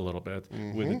Tundra a little bit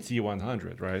with the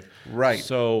T100, right? Right.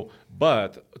 So,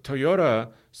 but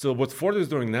Toyota, so what Ford is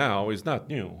doing now is not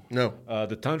new. No.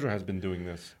 The Tundra has been doing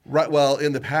this. Right. Well,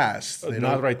 in the past.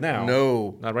 Not right now.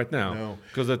 No. Not right now. No.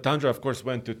 Because the Tundra, of course,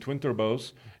 went to twin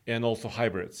turbos and also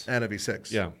hybrids. And a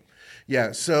V6. Yeah.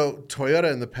 Yeah. So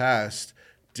Toyota in the past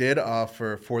did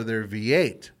offer for their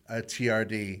V8 a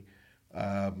TRD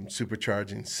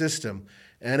supercharging system.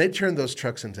 And it turned those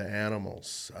trucks into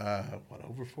animals.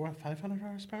 Over 500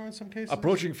 horsepower in some cases?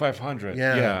 Approaching 500,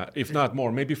 if not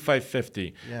more, maybe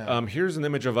 550. Yeah. Here's an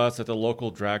image of us at a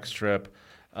local drag strip.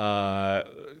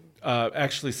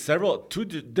 Actually, two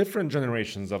different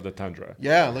generations of the Tundra.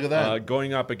 Yeah, look at that.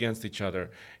 Going up against each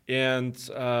other. And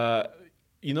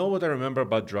you know what I remember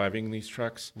about driving these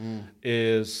trucks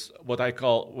is what I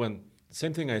call,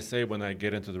 same thing I say when I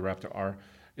get into the Raptor R,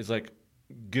 is like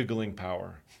giggling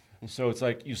power. So it's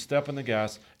like you step on the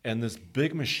gas and this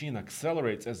big machine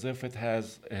accelerates as if it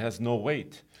has no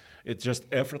weight. It's just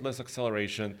effortless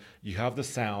acceleration. You have the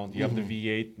sound, you have the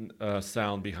V8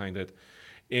 sound behind it,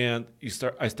 and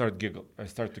I start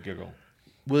to giggle.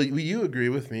 Will you agree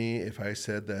with me if I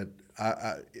said that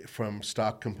from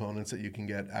stock components that you can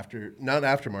get not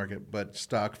aftermarket, but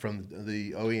stock from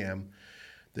the OEM,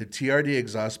 the TRD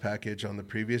exhaust package on the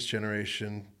previous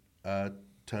generation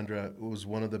Tundra was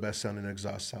one of the best sounding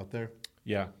exhausts out there.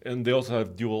 Yeah, and they also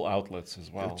have dual outlets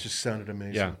as well. It just sounded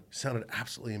amazing. Yeah. Sounded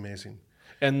absolutely amazing.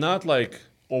 And not like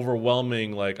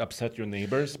overwhelming, like upset your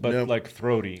neighbors, but Nope. like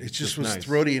throaty. It just was nice.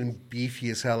 throaty and beefy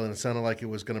as hell, and it sounded like it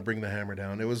was going to bring the hammer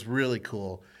down. It was really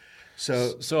cool.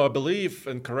 So I believe,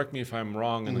 and correct me if I'm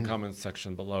wrong in the comments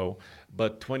section below,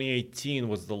 but 2018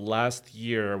 was the last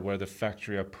year where the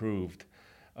factory approved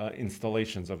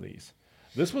installations of these.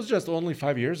 This was just only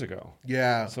 5 years ago.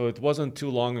 yeah, So it wasn't too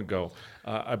long ago.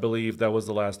 I believe that was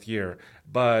the last year.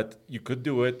 But you could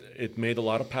do it. It made a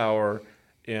lot of power.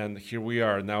 And here we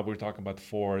are. Now we're talking about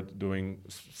Ford doing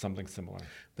something similar.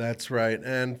 that's right.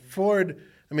 And Ford,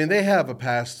 I mean, they have a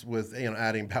past with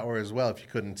adding power as well. If you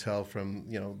couldn't tell from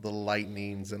the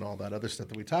lightnings and all that other stuff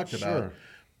that we talked about. Sure.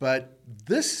 But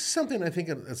this is something I think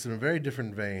it's in a very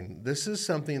different vein. This is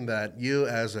something that you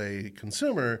as a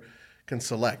consumer can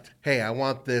select. Hey, I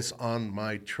want this on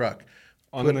my truck.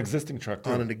 On an existing truck,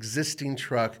 too. On an existing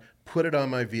truck, put it on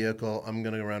my vehicle. I'm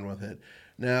going to run with it.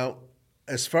 Now,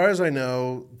 as far as I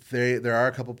know, there are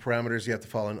a couple parameters you have to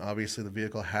follow. And obviously, the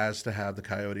vehicle has to have the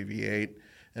Coyote V8,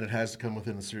 and it has to come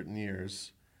within certain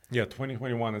years. Yeah,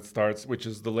 2021 it starts, which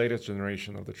is the latest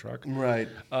generation of the truck. Right.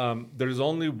 There's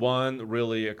only one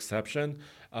really exception.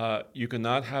 You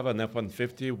cannot have an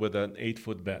F-150 with an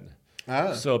 8-foot bed.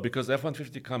 So because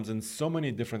F-150 comes in so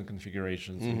many different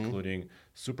configurations, including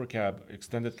super cab,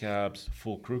 extended cabs,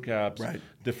 full crew cabs, Right.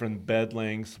 different bed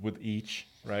lengths with each,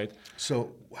 right?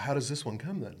 So how does this one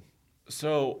come then?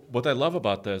 So what I love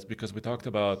about this, because we talked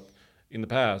about in the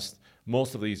past,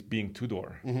 most of these being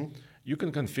two-door. You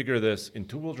can configure this in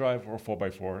two-wheel drive or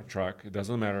 4x4 truck. It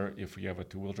doesn't matter if you have a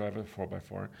two-wheel drive or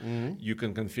 4x4. You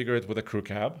can configure it with a crew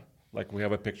cab, like we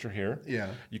have a picture here. Yeah.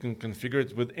 You can configure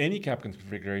it with any cab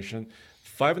configuration,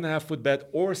 5.5-foot bed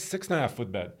or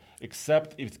 6.5-foot bed,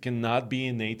 except it cannot be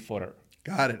an 8-footer.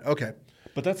 Got it. Okay.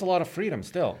 But that's a lot of freedom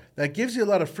still. That gives you a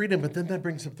lot of freedom, but then that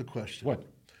brings up the question. What?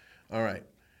 All right.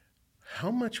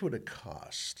 How much would it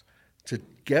cost to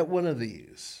get one of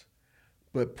these,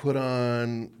 but put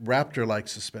on Raptor-like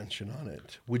suspension on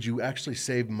it? Would you actually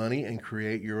save money and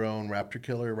create your own Raptor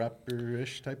killer,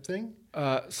 Raptor-ish type thing?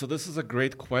 So this is a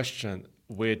great question,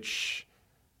 which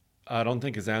I don't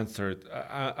think is answered.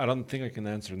 I don't think I can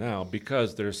answer now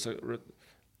because there's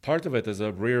part of it is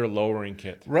a rear lowering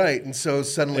kit. Right. And so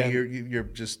suddenly And- you're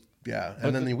just,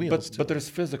 and then the wheels too. But there's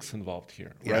physics involved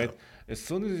here, Yeah. right? As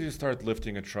soon as you start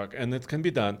lifting a truck, and it can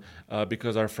be done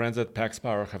because our friends at Pax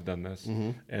Power have done this,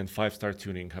 and 5-Star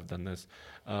Tuning have done this,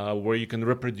 where you can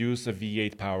reproduce a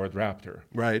V8 powered Raptor.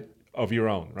 Right. Of your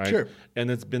own, right? Sure. And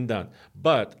it's been done.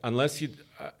 But unless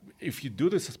if you do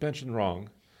the suspension wrong,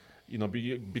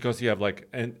 because you have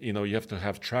you have to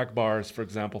have track bars, for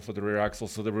example, for the rear axle,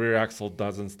 so the rear axle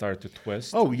doesn't start to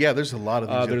twist. Oh, yeah, there's a lot of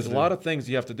things. There's a lot of things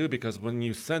you have to do because when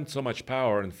you send so much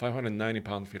power and 590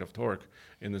 pound-feet of torque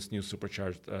in this new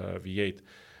supercharged V8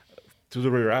 to the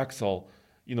rear axle,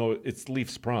 it's leaf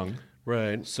sprung.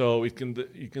 Right. So you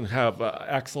can have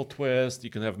axle twist. You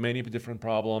can have many different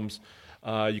problems.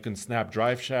 You can snap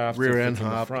drive shafts. Rear if end it's in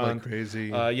the hop like front. crazy.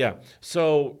 Yeah.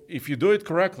 So if you do it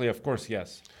correctly, of course,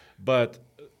 yes. But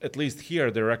at least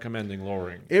here they're recommending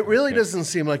lowering. It really Okay. doesn't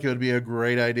seem like it would be a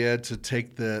great idea to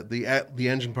take the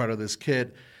engine part of this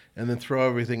kit and then throw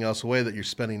everything else away that you're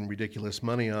spending ridiculous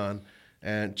money on,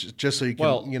 and just so you can,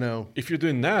 Well, if you're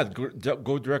doing that,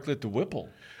 go directly to Whipple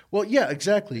Well, yeah,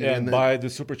 exactly. and buy the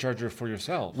supercharger for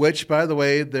yourself. Which, by the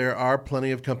way, there are plenty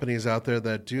of companies out there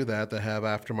that do that have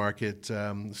aftermarket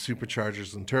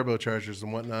superchargers and turbochargers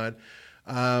and whatnot.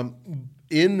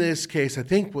 In this case, I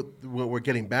think what we're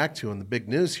getting back to, and the big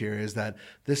news here, is that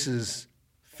this is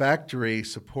factory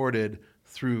supported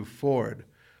through Ford,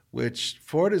 which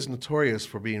Ford is notorious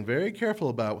for being very careful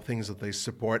about things that they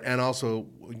support and also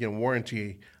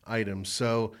warranty items.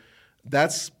 So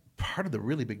that's part of the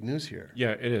really big news here.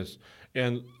 Yeah, it is.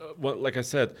 And like I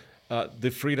said, the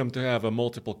freedom to have a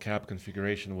multiple cab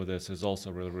configuration with this is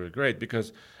also really, really great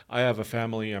because I have a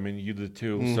family. I mean, you do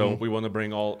too. So we want to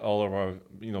bring all of our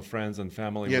friends and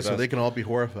family. Yeah, with so us. they can all be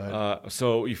horrified.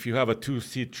 So if you have a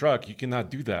 2-seat truck, you cannot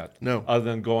do that. No. Other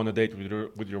than go on a date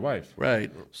with your wife.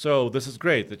 Right. So this is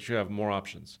great that you have more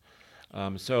options.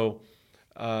 And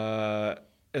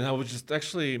I was just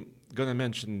actually going to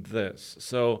mention this.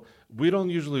 So we don't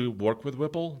usually work with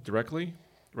Whipple directly,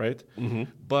 right?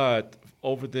 But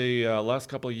over the last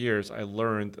couple of years, I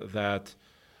learned that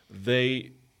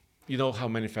they, how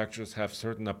manufacturers have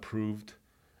certain approved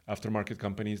aftermarket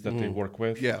companies that they work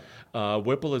with? Yeah.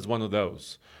 Whipple is one of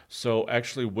those. So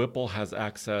actually, Whipple has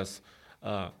access.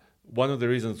 One of the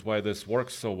reasons why this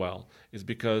works so well is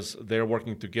because they're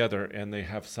working together and they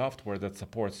have software that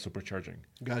supports supercharging.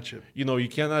 Gotcha. You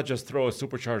cannot just throw a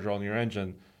supercharger on your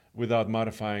engine without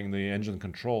modifying the engine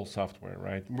control software,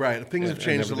 right? Right. Things have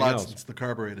changed a everything lot else. since the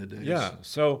carbureted days. Yeah.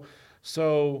 So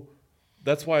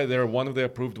that's why they're one of the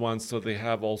approved ones. So they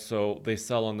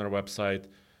sell on their website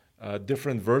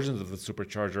different versions of the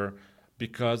supercharger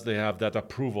because they have that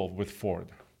approval with Ford.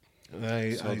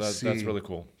 I see. That's really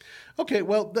cool. Okay,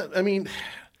 well,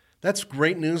 that's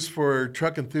great news for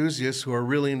truck enthusiasts who are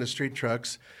really into street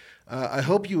trucks. I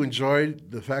hope you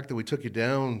enjoyed the fact that we took you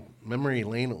down memory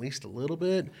lane at least a little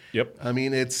bit. Yep. I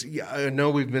mean, I know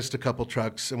we've missed a couple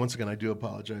trucks, and once again, I do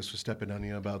apologize for stepping on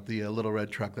you about the little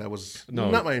red truck. That was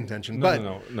not my intention.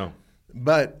 No.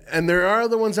 And there are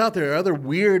other ones out there, other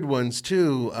weird ones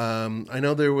too. I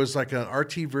know there was like an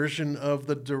RT version of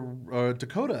the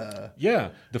Dakota.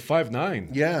 Yeah, the 5.9.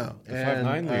 Yeah, the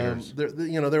 5.9 liters.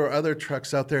 There were other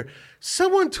trucks out there.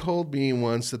 Someone told me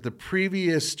once that the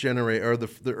previous generation, or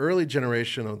the early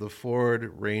generation of the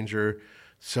Ford Ranger,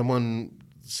 someone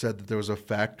said that there was a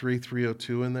factory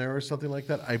 302 in there or something like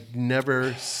that. I've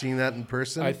never seen that in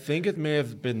person. I think it may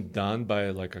have been done by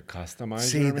like a customizer.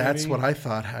 See, that's what I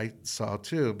thought I saw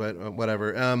too, but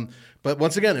whatever. But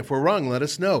once again, if we're wrong, let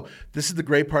us know. This is the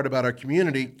great part about our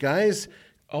community. Guys,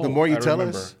 the more you tell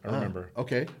us. I remember.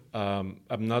 Okay.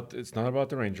 It's not about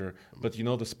the Ranger, but you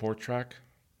know the Sport Track?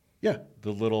 Yeah.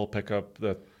 The little pickup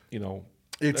that,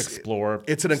 Explorer.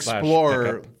 It's an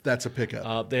Explorer pickup. That's a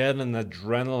pickup. They had an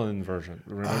adrenaline version.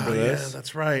 Remember this? Yeah,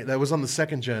 that's right. That was on the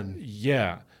second gen.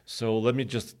 Yeah. So let me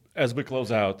just, as we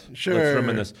close out, Sure. let's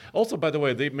reminisce. Also, by the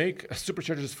way, they make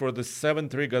superchargers for the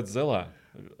 7.3 Godzilla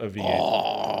V8.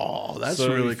 Oh, that's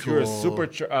so really if you're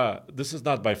cool. This is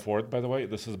not by Ford, by the way.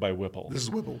 This is by Whipple. This is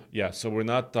Whipple. Yeah, so we're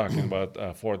not talking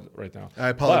about Ford right now. I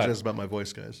apologize about my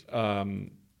voice, guys.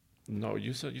 No,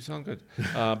 you sound good.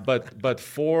 But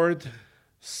Ford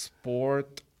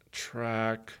Sport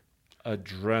Track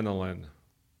Adrenaline.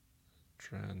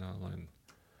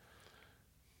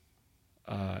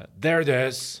 There it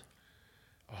is.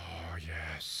 Oh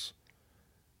yes.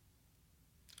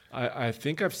 I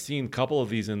think I've seen a couple of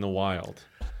these in the wild.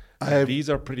 These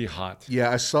are pretty hot.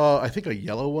 Yeah, I saw, I think, a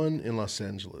yellow one in Los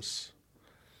Angeles.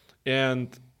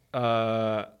 And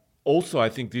also, I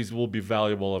think these will be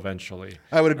valuable eventually.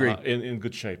 I would agree. In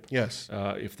good shape. Yes.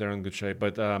 If they're in good shape.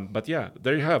 But yeah,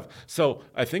 there you have. So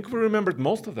I think we remembered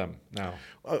most of them now.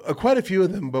 Quite a few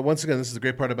of them. But once again, this is the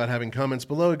great part about having comments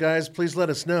below. Guys, please let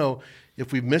us know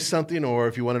if we've missed something or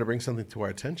if you wanted to bring something to our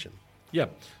attention. Yeah.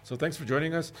 So thanks for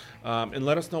joining us. And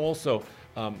let us know also,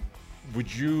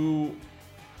 would you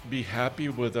be happy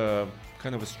with a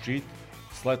kind of a street,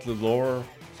 slightly lower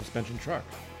suspension truck?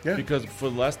 Yeah. Because for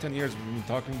the last 10 years, we've been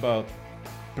talking about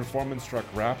performance truck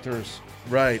Raptors,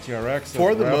 Right. TRX.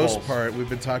 For the Rebels. most part, we've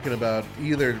been talking about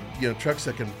either trucks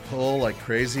that can pull like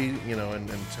crazy, and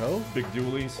tow, Big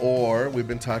dualies. or we've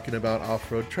been talking about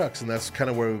off-road trucks, and that's kind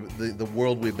of where the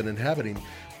world we've been inhabiting.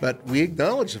 But we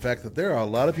acknowledge the fact that there are a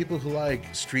lot of people who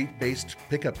like street-based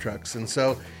pickup trucks, and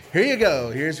so here you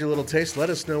go. Here's your little taste. Let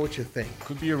us know what you think.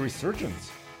 Could be a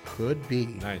resurgence. Could be.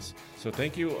 Nice. So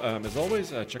thank you. As always,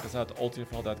 check us out at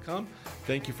ultfl.com.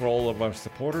 Thank you for all of our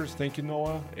supporters. Thank you,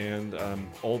 Noah, and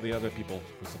all the other people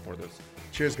who support us.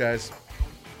 Cheers, guys.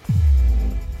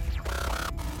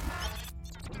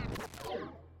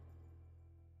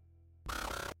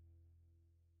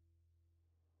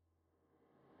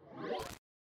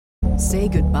 Say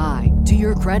goodbye to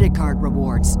your credit card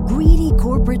rewards. Greedy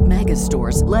corporate mega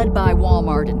stores, led by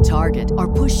Walmart and Target, are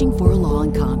pushing for a law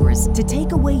in Congress to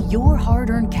take away your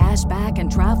hard-earned cash back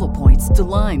and travel points to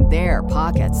line their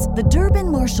pockets. The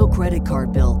Durbin-Marshall credit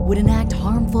card bill would enact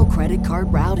harmful credit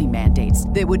card routing mandates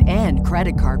that would end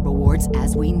credit card rewards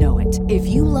as we know it. If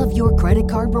you love your credit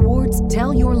card rewards,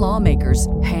 tell your lawmakers,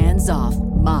 hands off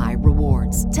my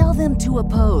rewards. Tell them to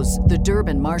oppose the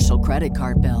Durbin-Marshall credit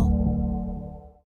card bill.